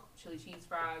would want chili cheese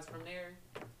fries from there.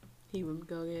 He would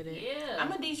go get it. Yeah,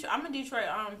 I'm a Detroit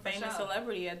famous sure.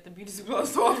 celebrity at the beauty supply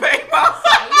store. So, you know,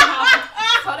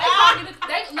 so they call me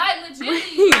they like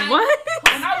legitimately. Like, What?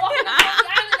 When I walk in the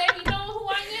Island, they be knowing who I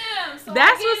am. So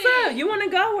That's I what's get up. You want to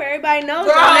go where everybody knows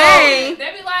Bro. your name.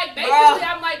 They be like, basically,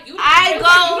 I'm like, you. I they go-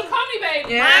 like, you call me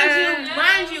baby. Yeah.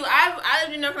 Mind you, I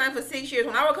lived in North Carolina for 6 years.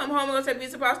 When I would come home and go to the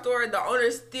beauty supply store, the owner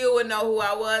still would know who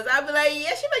I was. I'd be like,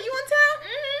 yeah, she like, you in town?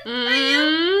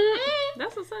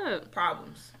 That's what's up.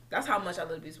 Problems. That's how much I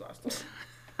love the beauty supply store. She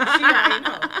already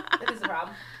know. That is a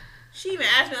problem. She even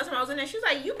asked me last time I was in there. She was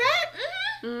like, you back?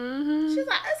 She was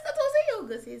like, let's go to see you.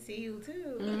 Good to see you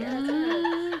too.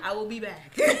 Yeah, I will be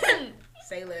back.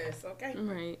 Say less, okay?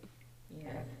 Right.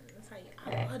 Yeah, that's how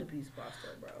I love the beauty supply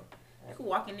store, bro. You can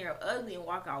walk in there ugly and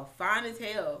walk out fine as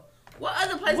hell. What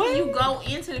other place can you go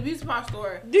into the beauty supply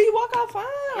store? Do you walk out fine?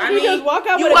 I You mean, just walk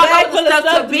out you with a walk bag out full with of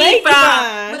stuff stuff to be make you fine.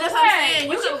 fine. But that's what I'm Right. saying.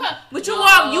 But You no,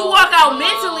 walk out no.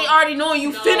 mentally already knowing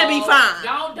you finna be fine.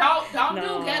 Don't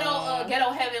No. do ghetto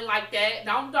heaven like that.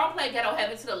 Don't play ghetto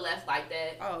heaven to the left like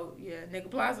that. Oh yeah, Nigga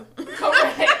Plaza.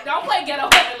 Correct. Don't play ghetto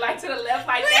heaven like to the left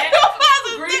like that. Nigga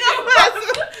Plaza, Greenfield Nigga Plaza.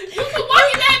 You can walk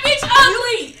in that bitch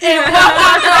ugly.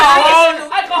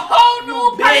 Like a whole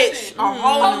new Bitch, person. a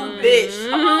whole new bitch.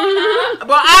 Come on now.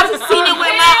 But I've seen it with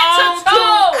my Head to own toe. two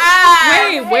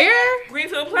eyes. Wait, where?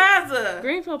 Greenfield Plaza.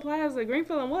 Greenfield Plaza.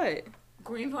 Greenfield and what?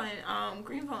 Greenfield and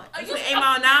Greenfield. Are It's you- 8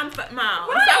 mile, 9 mile.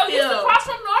 Right, you used to Southfield. cross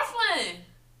from Northland.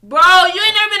 Bro, you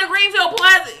ain't never been to Greenfield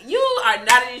Plaza. You are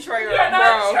not a Detroiter, You're not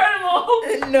bro. incredible.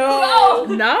 No.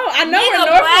 No, I know Nigga where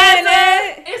Northland Plaza.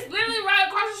 at. It's literally right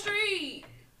across the street.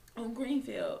 On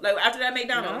Greenfield. Like after that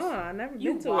McDonald's. No, I never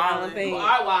You been to it. I don't wildin'. think. You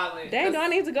are wildin'. Dang, do I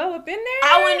need to go up in there?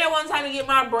 I went there one time to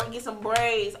get some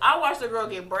braids. I watched the girl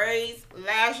get braids,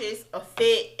 lashes, a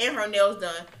fit, and her nails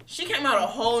done. She came out a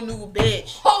whole new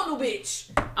bitch. Whole new bitch.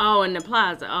 Oh, in the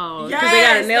plaza. Oh, because Yes, they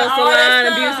got a nail all that salon,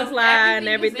 a beauty stuff. supply, and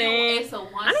Everything everything. It's a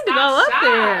one-stop I need to go up shop.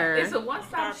 there. It's a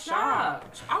one-stop shop.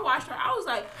 I watched her. I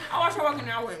watched her walking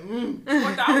there. I went, What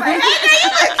the? I was like, hey, girl, you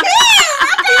look cute.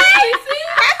 Okay. Hey, sis.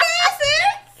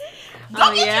 Go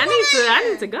Oh get yeah, your I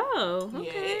need to go. Yeah,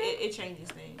 Okay. it changes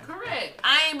things. Correct.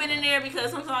 I ain't been in there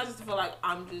because sometimes I just feel like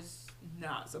I'm just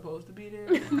not supposed to be there.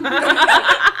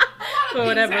 For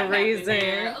whatever reason.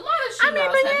 A lot of shit. I mean, but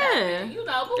have yeah. happened, you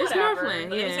know, but It's whatever. Northland,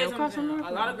 But let me yeah. say Across from something. A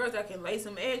Northland. lot of girls that can lay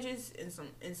some edges and some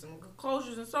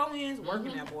closures and sew-ins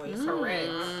working that boy. It's correct.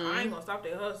 I ain't gonna stop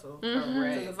their hustle.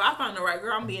 Correct. If I find the right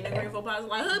girl, I'm being in Greenfield Plaza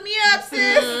like, hook me up,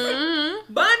 sis.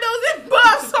 Mhm. Bundles and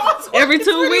buffs on Every 2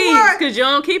 2021. weeks, because you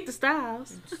don't keep the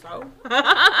styles. So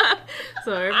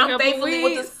So every I'm couple faithfully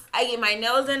weeks. with this. I get my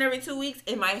nails done every 2 weeks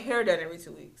and my hair done every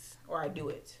 2 weeks, or I do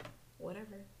it. Whatever.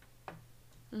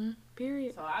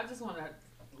 Period. So I just want to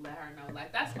let her know,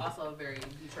 like, that's also a very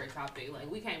Detroit topic.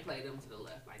 Like, we can't play them to the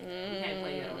left like that. We can't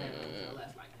play them to the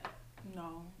left like that.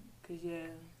 No, cause yeah.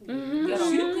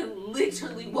 Because you can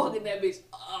literally walk in that bitch,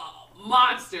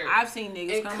 monster. I've seen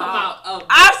niggas and come out. out.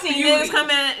 I've seen beauty. niggas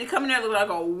come in there look like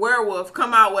a werewolf.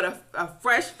 Come out with a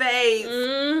fresh face,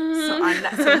 some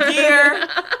gear,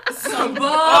 some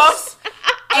buffs,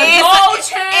 and gold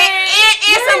chain.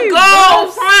 and some Hey, gold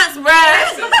buffs. fronts,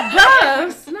 bruh.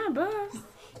 Buffs, not buffs.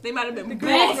 They might have been Right,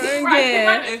 boofs. Yeah.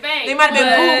 They might have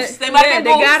been boofs. They might have been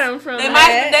They boofs. got them from They that might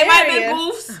have area. been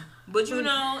boofs. But you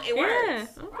know, it Yeah.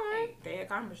 works. Okay. They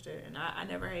accomplished it, and I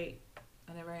never hate.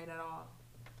 I never hate at all.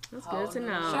 That's good to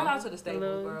know. Shout out to the Staples,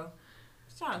 Hello. bro.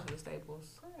 Shout out to the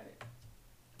Staples. Correct.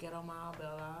 Ghetto Mile,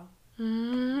 Belle Isle.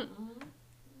 Mm-hmm.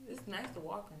 It's nice to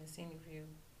walk in the scenic view.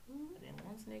 But then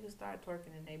once niggas start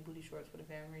twerking in they booty shorts for the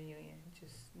family reunion,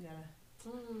 just you gotta.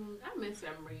 I miss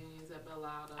family reunions at Belle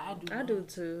Isle, though. I do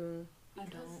too. I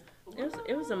don't.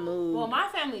 It was a move. Well, my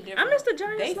family different. I miss the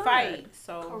giant They slide. fight,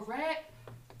 so Correct.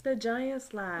 The giant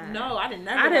slide. no, I didn't.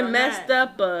 Never I go done on messed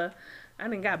that. up I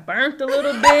done got burnt a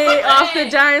little bit off the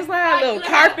giant slide, a little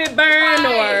carpet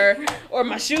burn, or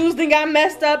my shoes done got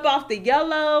messed up off the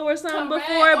yellow or something Correct.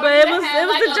 before, Or but you it was had,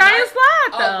 like, the a giant slide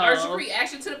Allergic though.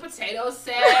 reaction to the potato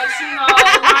sacks, you know,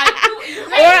 like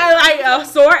Or like a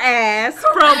sore ass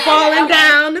from falling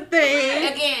down the thing.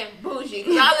 Again, bougie.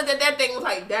 Cause I looked at that thing and was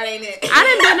like, that ain't it. I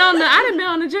done been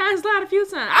on the giant slide a few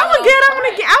times. I would Oh, get on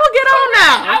correct. I would get on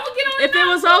now. I would get on If it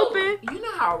was open. You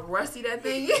know how rusty that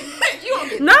thing is. You don't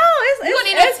get. No, it's You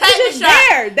need a it's tetanus just shot.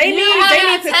 there. They need to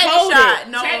tetanus code shot. it.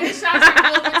 No. Tetanus shots are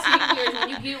good for 10 years. When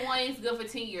you get one, it's good for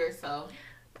 10 years. So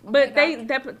But Okay,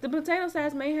 the potato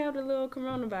sacks may have the little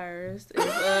coronavirus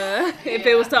if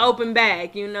it was to open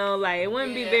back, you know, like it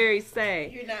wouldn't be Yeah. very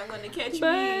safe. You're not gonna catch me.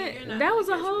 But You're not that gonna was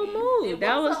a catch whole me. move. It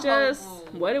That was was a whole just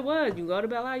move. what it was. You go to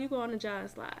Belle Isle, you go on a giant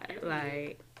slide. Period.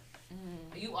 Like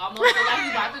You almost feel like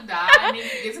you about to die, and then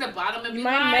you get to the bottom and be you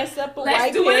might like, mess up a let's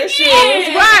white do pair it of again.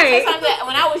 shoes. Right. Sometimes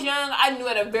when I was young, I knew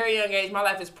at a very young age my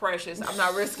life is precious. I'm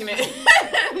not risking it.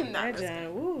 Not That risking it.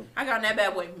 giant, woo. I got on that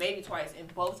bad boy maybe twice, and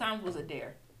both times was a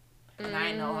dare. And I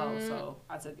ain't no hoe, Mm. so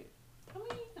I took it. I mean,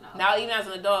 you know. Now, even as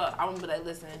an adult, I'm gonna be like,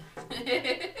 listen,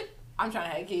 I'm trying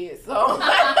to have kids, so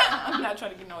I'm not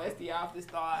trying to get no STI off this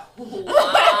thought.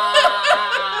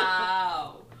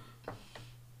 Wow.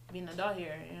 Being an adult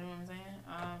here, you know what I'm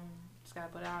saying? Just gotta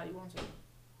put it out how you want to.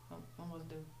 What am I supposed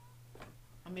to do?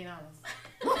 I'm being honest.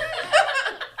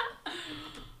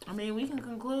 I mean, we can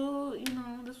conclude, you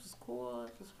know, this was cool,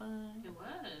 this was fun. It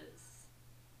was.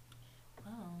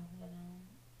 Well, you know,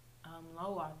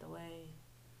 Low out the way.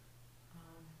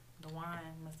 The wine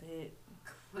must have hit.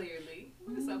 Clearly.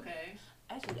 It's okay.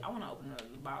 Actually, I want to open another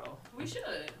bottle. We should.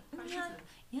 I should.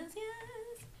 Yes,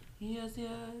 yes, yes,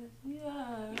 yes,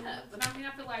 yes. Yeah, but I mean,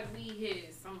 I feel like we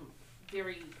hit some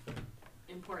very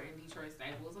important Detroit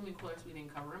staples. I mean, of course, we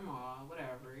didn't cover them all.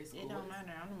 Whatever. It's cool. It don't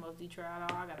matter. I'm the most Detroit out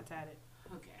of all. I got to tat it.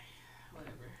 Okay.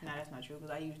 Whatever. Nah, that's not true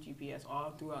because I use GPS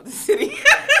all throughout the city.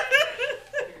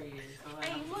 Period. So,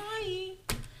 Ain't lying.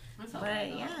 that's But okay,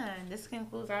 though. yeah, this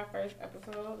concludes our first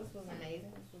episode. This was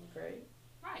amazing. This was great.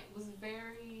 Right. It was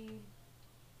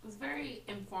very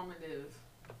informative.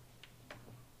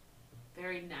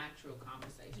 Very natural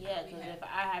conversation. Yeah, we because had. if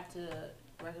I have to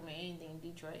recommend anything in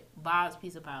Detroit, Bob's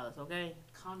Pizza Palace, okay?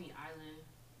 Coney Island,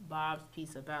 Bob's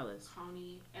Pizza Palace.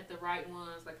 Coney, at the right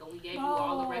ones, like we gave you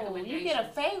all the Oh, recommendations. you get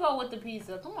a Fago with the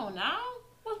pizza. Come on now.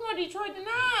 What's more Detroit than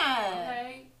that?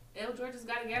 Okay. El George's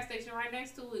got a gas station right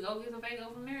next to it. Go get some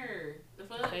Fago from there. The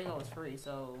fuck? Fago is free,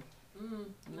 so you want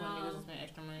niggas to No. spend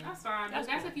extra money. That's fine. That's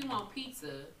That's cool. if you want pizza.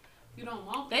 If you don't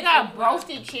want They pizza, got you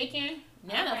roasted chicken.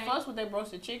 Now Okay. the fuss with their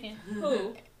roasted chicken.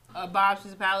 Who? Bob's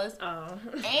Pizza Palace. Oh.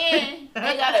 And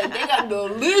they got a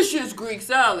delicious Greek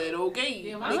salad, okay?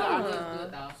 Yeah, my They salad got- was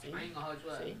good though. See? I ain't gonna hold you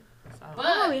up. See? So, But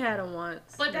I only had them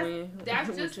once. but that's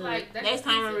with just you. like that's next just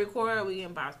time we pizza. record, we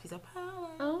getting Bob's Pizza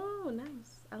Palace. Oh,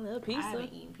 nice. I love I pizza.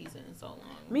 haven't eaten pizza in so long.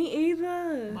 Me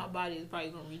either. My body is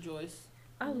probably gonna rejoice.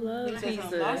 I love Pizza from my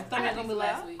pizza. I had stomach gonna be pizza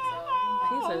like, last week, so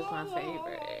Pizza is my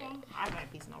favorite. I haven't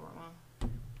had pizza no more,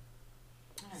 Mom.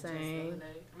 I had just Same. the other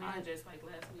day. I just like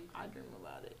last week. I dream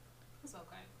about it. It's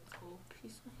okay. It's cool.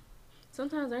 Pizza.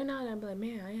 Sometimes every now and then I be like,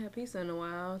 man, I ain't had pizza in a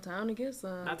while. Time to get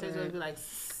some. My taste would be like,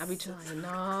 I be trying,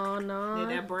 no.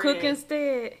 Yeah, that bread. Cook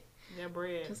instead. that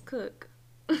bread. Just cook.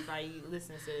 Like,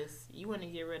 listen, sis, you want to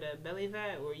get rid of belly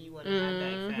fat or you want to have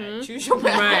back fat? Mhm. Choose your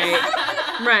battle.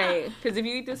 Right. Right. Because if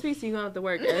you eat this pizza, you're going to have to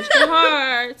work extra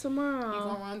hard You tomorrow.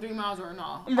 gonna run 3 miles or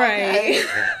no? Right. Okay.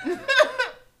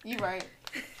 You right.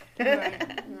 You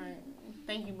right. You right.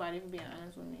 Thank you, buddy, for being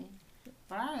honest with me.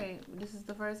 All right, this is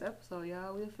the first episode,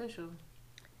 y'all. We official.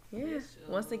 Yeah. Yes,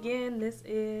 Once sure. again, this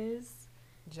is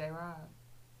J Rob.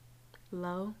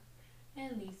 Low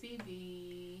And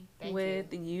LCB. Thank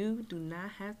with you do not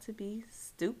have to be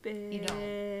stupid. You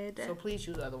don't. So please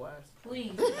choose otherwise.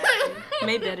 Please.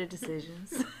 Make better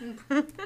decisions.